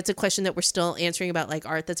 that's a question that we're still answering about like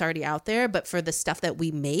art that's already out there. But for the stuff that we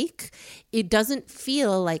make, it doesn't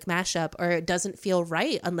feel like mashup, or it doesn't feel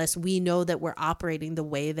right unless we know that we're operating the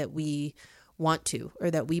way that we want to, or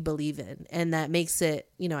that we believe in. And that makes it,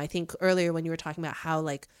 I think earlier when you were talking about how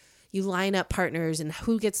like you line up partners and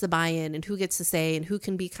who gets the buy-in and who gets to say and who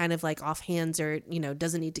can be kind of like off hands or,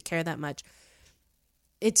 doesn't need to care that much.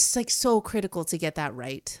 It's like so critical to get that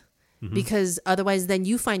right. because otherwise then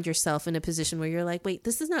you find yourself in a position where you're like, wait,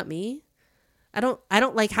 this is not me. I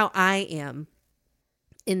don't like how I am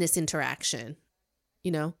in this interaction,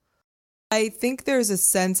 you know? I think there's a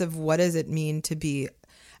sense of what does it mean to be,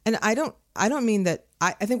 and I don't mean that,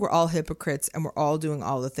 I think we're all hypocrites and we're all doing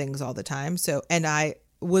all the things all the time. So, and I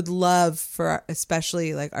would love for,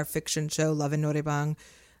 especially like our fiction show, Love and Norebang,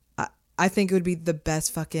 I think it would be the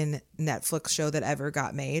best fucking Netflix show that ever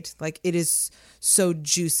got made. Like, it is so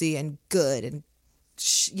juicy and good and,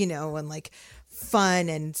 you know, and like fun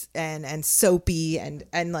and soapy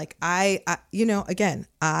and like I you know, again,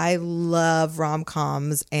 I love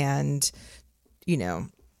rom-coms and, you know,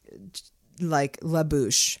 like La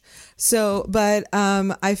Bouche. So, but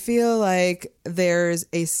I feel like there's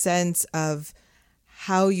a sense of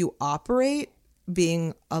how you operate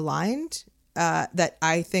being aligned that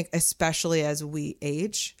I think, especially as we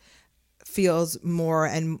age, feels more.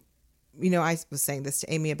 And, you know, I was saying this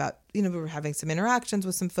to Amy about, you know, we were having some interactions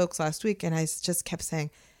with some folks last week, and I just kept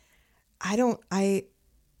saying, I'm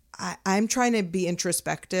trying to be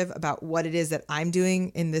introspective about what it is that I'm doing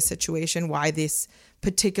in this situation, why this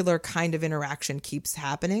particular kind of interaction keeps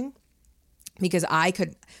happening. Because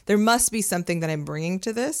there must be something that I'm bringing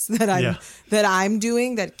to this that I'm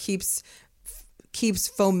doing that keeps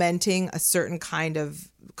fomenting a certain kind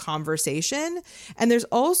of conversation. And there's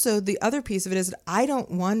also the other piece of it is that I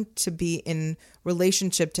don't want to be in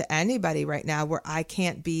relationship to anybody right now where I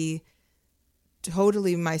can't be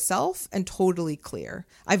totally myself and totally clear.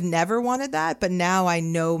 I've never wanted that, but now I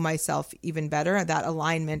know myself even better, that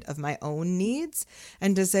alignment of my own needs,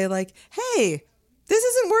 and to say like, hey, this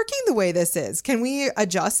isn't working the way this is. Can we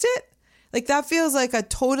adjust it? Like, that feels like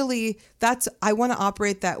I want to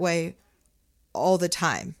operate that way all the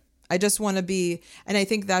time. I just want to be, and I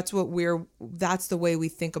think that's the way we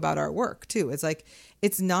think about our work too. It's like,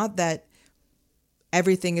 it's not that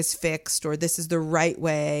everything is fixed or this is the right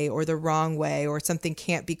way or the wrong way or something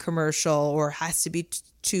can't be commercial or has to be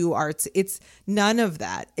too arts. It's none of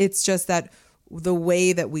that. It's just that the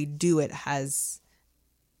way that we do it has,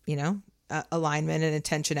 you know, alignment and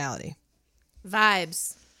intentionality.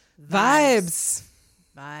 Vibes.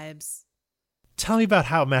 Tell me about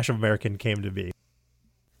how Mashup American came to be.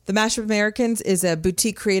 The Mashup Americans is a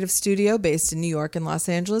boutique creative studio based in New York and Los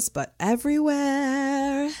Angeles, but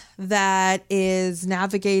everywhere, that is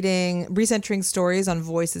navigating, recentering stories on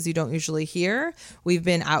voices you don't usually hear. We've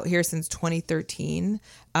been out here since 2013.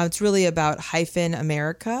 It's really about hyphen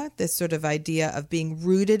America, this sort of idea of being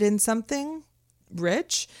rooted in something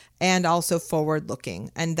rich and also forward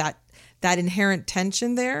looking, and that inherent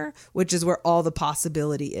tension there, which is where all the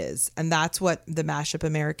possibility is. And that's what the Mashup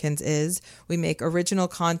Americans is. We make original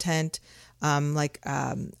content on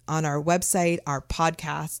our website, our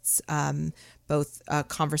podcasts, both a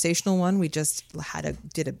conversational one. We just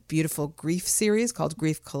did a beautiful grief series called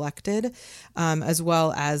Grief Collected, as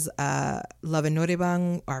well as Love and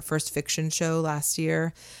Norebang, our first fiction show last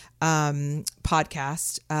year,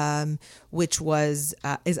 podcast, which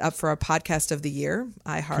is up for our podcast of the year.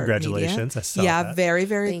 Congratulations. I saw that. Very,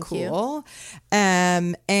 very cool.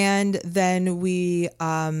 And then we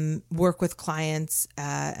work with clients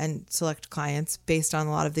and select clients based on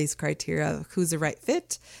a lot of these criteria, who's the right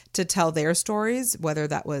fit to tell their stories, whether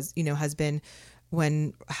that was, you know, has been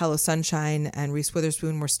when Hello Sunshine and Reese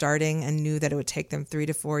Witherspoon were starting and knew that it would take them 3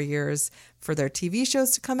 to 4 years for their TV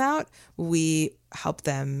shows to come out. We helped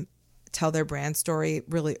them tell their brand story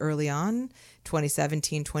really early on,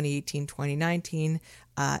 2017, 2018, 2019,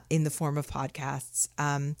 in the form of podcasts.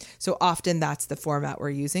 So often that's the format we're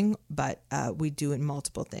using, but we do in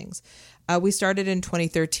multiple things. We started in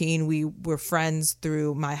 2013. We were friends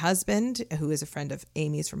through my husband, who is a friend of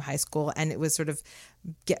Amy's from high school. And it was sort of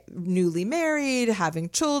newly married, having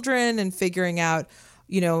children, and figuring out,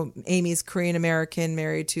 you know, Amy's Korean American,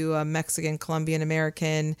 married to a Mexican Colombian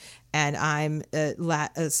American, and I'm a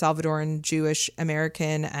Salvadoran Jewish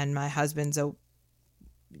American, and my husband's a,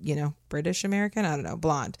 you know, British American, I don't know,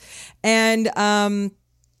 blonde.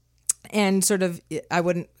 And sort of, I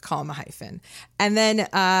wouldn't call him a hyphen. And then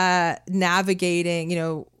navigating, you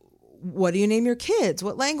know, what do you name your kids?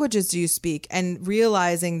 What languages do you speak? And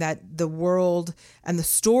realizing that the world and the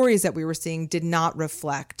stories that we were seeing did not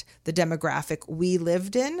reflect the demographic we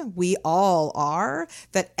lived in. We all are,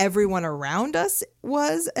 that everyone around us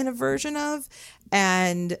was a version of.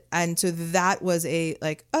 And so that was a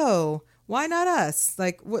like, oh, why not us?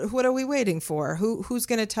 Like, what are we waiting for? Who's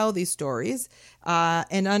going to tell these stories?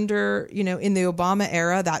 And under, you know, in the Obama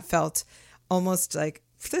era, that felt almost like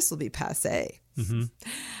this will be passe.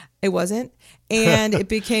 It wasn't. And it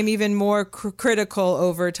became even more critical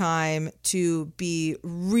over time to be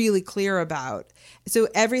really clear about. So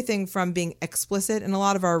everything from being explicit, and a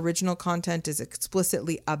lot of our original content is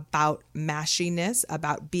explicitly about mashiness,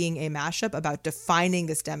 about being a mashup, about defining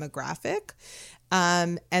this demographic.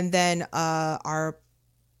 And then our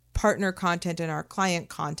partner content and our client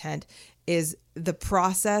content is the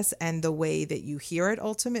process and the way that you hear it.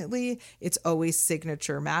 Ultimately, it's always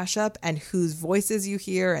signature mashup and whose voices you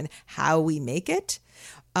hear and how we make it.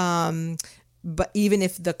 But even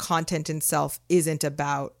if the content itself isn't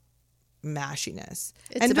about mashiness.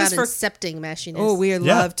 It's and about incepting mashiness. Oh, we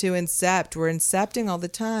love to incept. We're incepting all the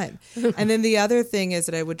time. And then the other thing is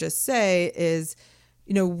that I would just say is,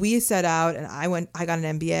 you know, we set out and I got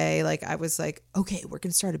an MBA. Like I was like, okay, we're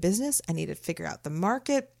going to start a business. I need to figure out the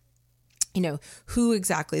market, you know, who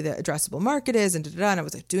exactly the addressable market is and and I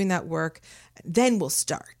was like doing that work. Then we'll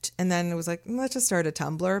start. And then it was like, let's just start a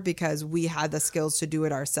Tumblr because we had the skills to do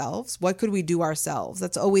it ourselves. What could we do ourselves?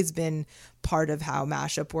 That's always been part of how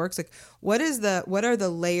Mashup works. Like what are the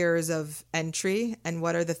layers of entry and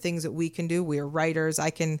what are the things that we can do? We are writers.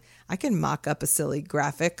 I can mock up a silly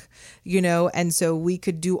graphic, you know, and so we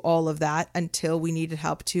could do all of that until we needed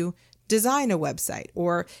help to design a website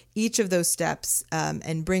or each of those steps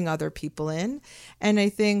and bring other people in. And I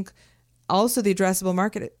think also the addressable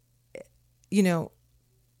market, you know,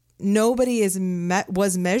 nobody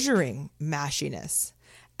was measuring mashiness.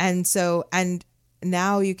 And so, and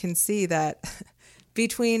now you can see that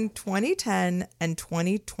between 2010 and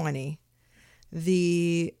 2020,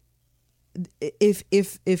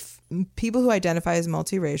 if people who identify as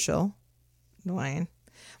multiracial,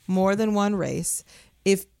 more than one race,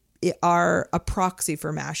 if are a proxy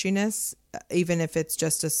for mashiness, even if it's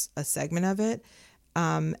just a segment of it,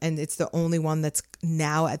 and it's the only one that's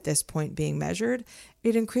now at this point being measured,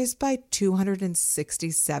 it increased by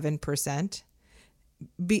 267%.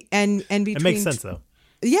 And between it makes sense though.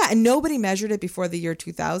 Yeah, and nobody measured it before the year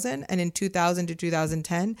 2000, and in 2000 to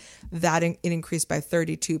 2010, it increased by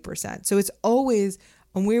 32%. So it's always,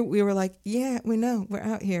 and we were like, yeah, we know, we're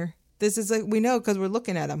out here. This is like, we know because we're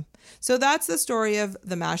looking at them. So that's the story of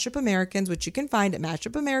the Mashup Americans, which you can find at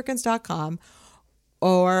mashupamericans.com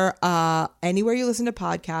or anywhere you listen to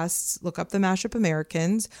podcasts. Look up the Mashup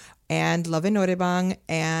Americans and Love and Norebang,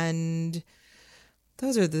 and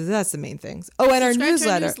that's the main things. Oh, and our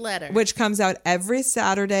newsletter, which comes out every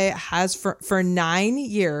Saturday, has for 9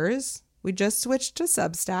 years. We just switched to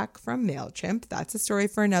Substack from MailChimp. That's a story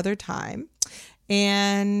for another time.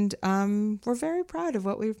 And we're very proud of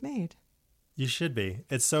what we've made. You should be.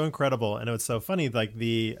 It's so incredible. And it was so funny. Like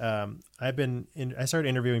I started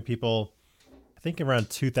interviewing people, I think around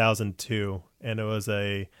 2002. And it was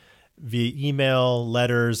via email,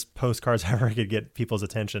 letters, postcards, however I could get people's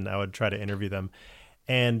attention, I would try to interview them.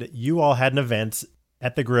 And you all had an event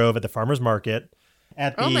at the Grove at the Farmers Market.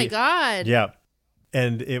 Oh my God. Yeah.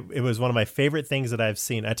 And it was one of my favorite things that I've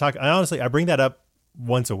seen. I bring that up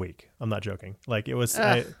once a week. I'm not joking. Like it was,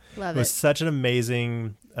 it was such an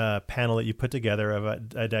amazing panel that you put together of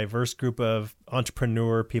a diverse group of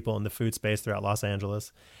entrepreneur people in the food space throughout Los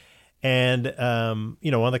Angeles. And, one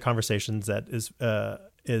of the conversations that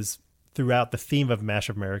is throughout the theme of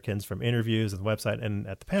Mashup Americans from interviews and the website and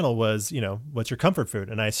at the panel was, what's your comfort food?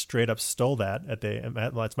 And I straight up stole that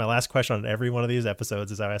it's my last question on every one of these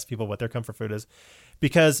episodes is I ask people what their comfort food is,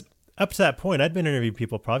 because up to that point, I'd been interviewing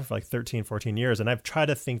people probably for like 13, 14 years. And I've tried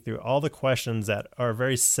to think through all the questions that are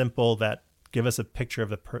very simple, that give us a picture of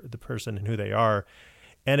the person and who they are.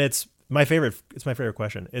 And it's my favorite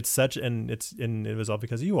question. It was all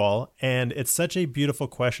because of you all. And it's such a beautiful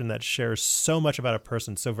question that shares so much about a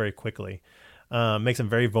person so very quickly. Makes them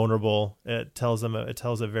very vulnerable. It tells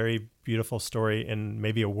a very beautiful story in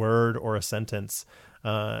maybe a word or a sentence.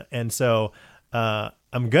 And so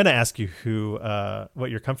I'm going to ask you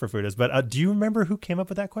what your comfort food is, but do you remember who came up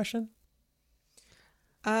with that question?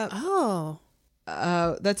 That's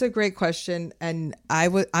a great question. And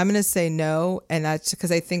I'm going to say no. And that's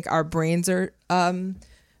because I think our brains are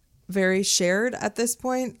very shared at this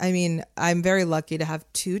point. I mean, I'm very lucky to have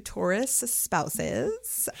two Taurus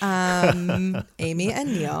spouses, Amy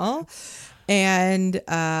and Neil. And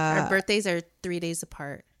our birthdays are 3 days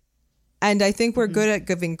apart. And I think we're good at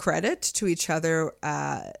giving credit to each other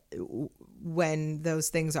when those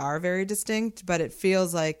things are very distinct. But it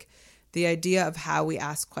feels like the idea of how we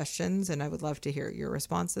ask questions, and I would love to hear your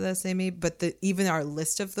response to this, Amy, but even our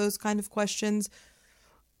list of those kind of questions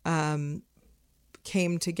came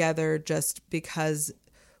together just because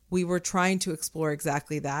we were trying to explore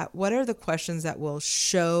exactly that. What are the questions that will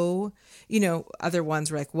show, other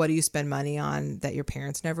ones were like, what do you spend money on that your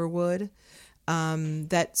parents never would?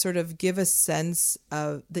 That sort of give a sense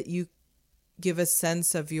of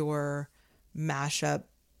your mashup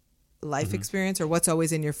life experience or what's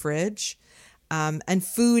always in your fridge. And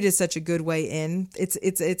food is such a good way in. It's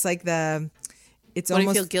like it's what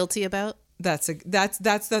almost, do you feel guilty about? That's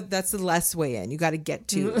the less way in. You got to get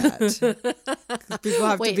to that. People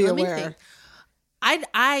have to be aware.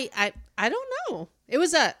 I don't know. It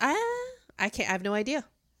was I can't. I have no idea.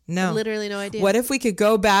 No, literally no idea. What if we could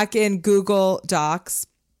go back in Google Docs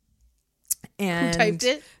and who typed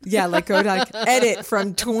it? Yeah, like go to edit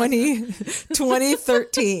from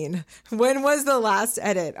 2013. When was the last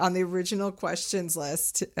edit on the original questions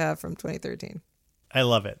list from 2013? I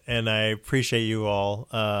love it, and I appreciate you all.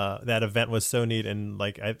 That event was so neat, and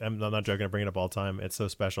like I'm not joking. I bring it up all the time. It's so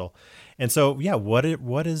special, and so yeah.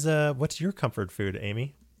 What's your comfort food,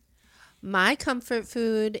 Amy? My comfort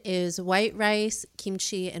food is white rice,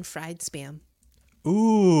 kimchi, and fried spam.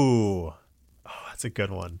 Ooh, that's a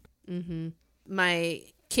good one. Mm-hmm. My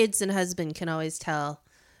kids and husband can always tell.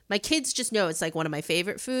 My kids just know it's like one of my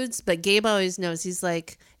favorite foods, but Gabe always knows. He's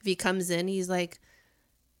like, if he comes in, he's like,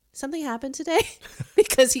 something happened today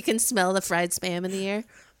because he can smell the fried spam in the air.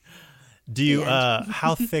 Do you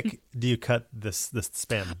how thick do you cut this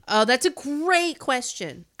spam? Oh, that's a great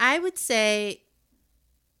question. I would say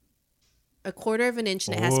a quarter of an inch,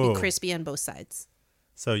 and it has to be crispy on both sides.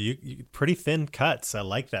 So you pretty thin cuts. I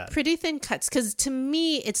like that. Pretty thin cuts, because to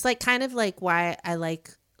me it's like kind of like why I like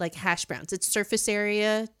hash browns. It's surface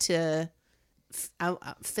area to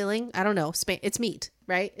filling. I don't know. It's meat,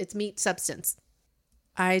 right? It's meat substance.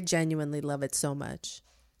 I genuinely love it so much.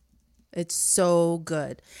 It's so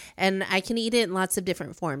good. And I can eat it in lots of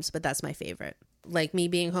different forms, but that's my favorite. Like me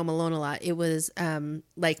being home alone a lot, it was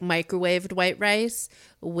like microwaved white rice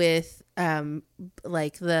with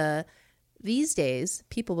these days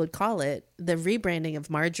people would call it the rebranding of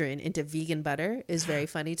margarine into vegan butter is very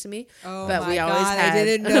funny to me. Oh, but my God, I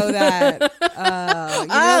didn't know that.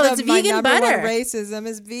 It's vegan butter. One racism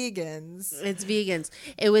is vegans. It's vegans.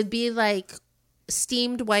 It would be like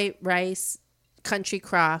steamed white rice, country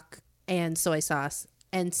crock, and soy sauce,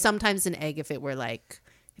 and sometimes an egg if I were like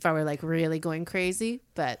really going crazy.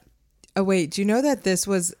 But oh wait, do you know that this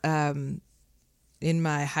was in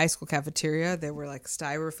my high school cafeteria? There were like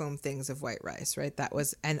styrofoam things of white rice, right? That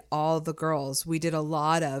was, and all the girls, we did a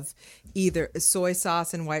lot of either soy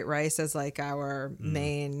sauce and white rice as like our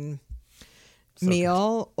main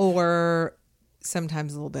meal, or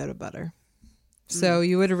sometimes a little bit of butter. So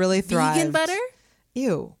you would really thrive. Vegan butter?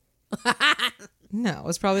 Ew. No, it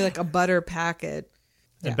was probably like a butter packet.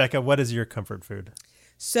 And Becca, what is your comfort food?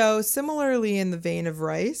 So similarly in the vein of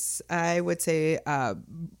rice, I would say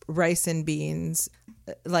rice and beans,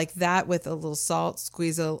 like that with a little salt,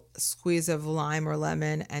 squeeze of lime or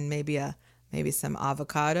lemon, and maybe some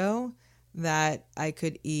avocado that I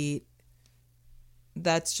could eat.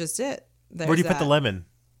 That's just it. Where do you put the lemon?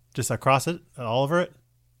 Just across it, all over it?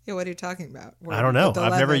 Yeah, what are you talking about? I don't know.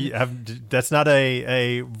 That's not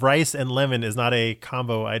a rice and lemon is not a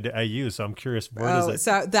combo I use. So I'm curious, where does it?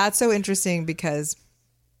 So that's so interesting because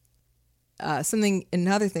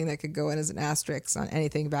another thing that could go in as an asterisk on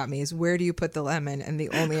anything about me is where do you put the lemon? And the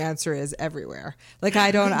only answer is everywhere. Like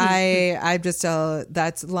that's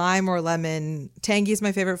lime or lemon. Tangy is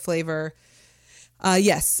my favorite flavor.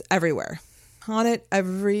 Yes, everywhere. On it,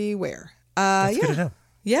 everywhere. That's good to know.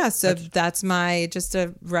 Yeah, so that's just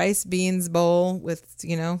a rice beans bowl with,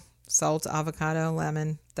 salt, avocado,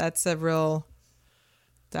 lemon. That'll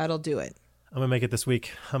do it. I'm going to make it this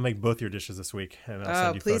week. I'll make both your dishes this week. And I'll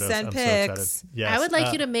send you please photos. send I'm pics. so excited. Yes. I would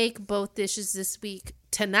like you to make both dishes this week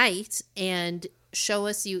tonight and show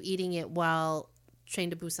us you eating it while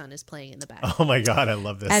Train to Busan is playing in the back. Oh my God, I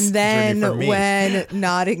love this. And then when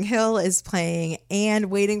Notting Hill is playing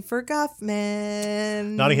and Waiting for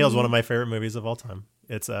Guffman. Notting Hill is one of my favorite movies of all time.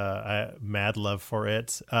 It's mad love for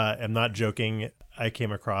it. I'm not joking. I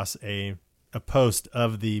came across a post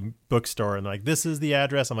of the bookstore and like, this is the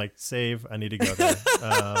address. I'm like, save. I need to go there.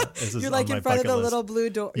 You're like in front of the little blue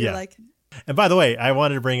door. Yeah. You're like. And by the way, I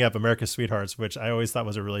wanted to bring up America's Sweethearts, which I always thought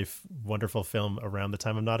was a really wonderful film around the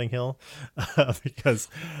time of Notting Hill, because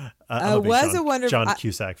I'm a big John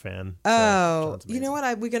Cusack fan. Oh, you know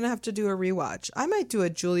what? We're going to have to do a rewatch. I might do a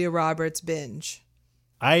Julia Roberts binge.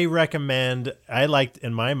 I liked,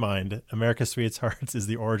 in my mind, America's Sweethearts is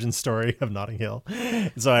the origin story of Notting Hill.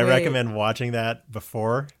 So I recommend watching that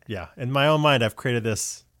before. Yeah. In my own mind, I've created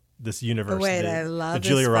this this universe. Wait, I love the this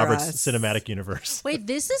Julia for Roberts us. cinematic universe. Wait,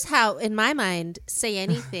 this is how, in my mind, Say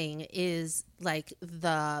Anything is like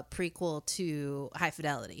the prequel to High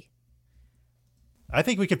Fidelity. I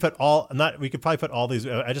think we could put we could probably put all these.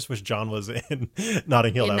 I just wish John was in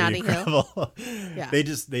Notting Hill. In That would be Notting Hill? incredible. Yeah.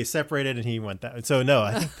 They separated and he went that. So no,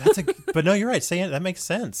 I think that's but no, you're right. Saying that makes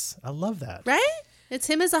sense. I love that. Right? It's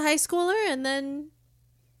him as a high schooler, and then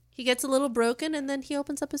he gets a little broken, and then he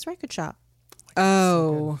opens up his record shop.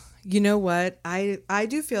 Oh, you know what? I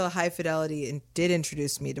do feel High Fidelity did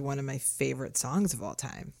introduce me to one of my favorite songs of all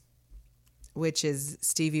time, which is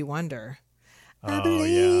Stevie Wonder. I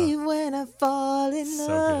believe when I fall in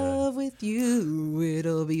love with you,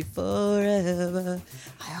 it'll be forever.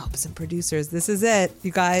 I hope some producers. This is it,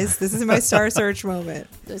 you guys. This is my Star Search moment.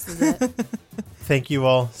 This is it. Thank you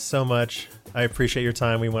all so much. I appreciate your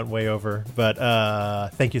time. We went way over, but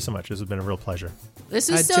thank you so much. This has been a real pleasure. This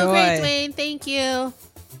was A so joy. great, Dwayne. Thank you.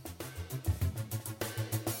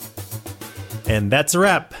 And that's a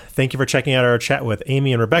wrap. Thank you for checking out our chat with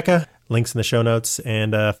Amy and Rebecca. Links in the show notes.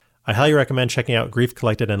 And I highly recommend checking out Grief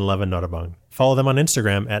Collected and Love and Nottabong. Follow them on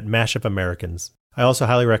Instagram at Mashup Americans. I also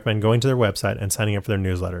highly recommend going to their website and signing up for their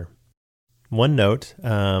newsletter. One note,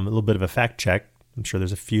 a little bit of a fact check. I'm sure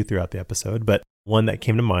there's a few throughout the episode, but one that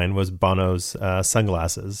came to mind was Bono's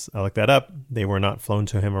sunglasses. I looked that up. They were not flown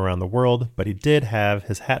to him around the world, but he did have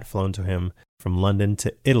his hat flown to him from London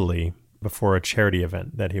to Italy before a charity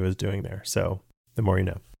event that he was doing there. So the more you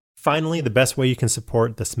know. Finally, the best way you can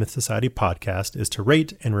support the Smith Society podcast is to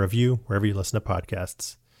rate and review wherever you listen to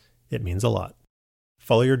podcasts. It means a lot.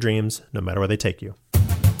 Follow your dreams, no matter where they take you.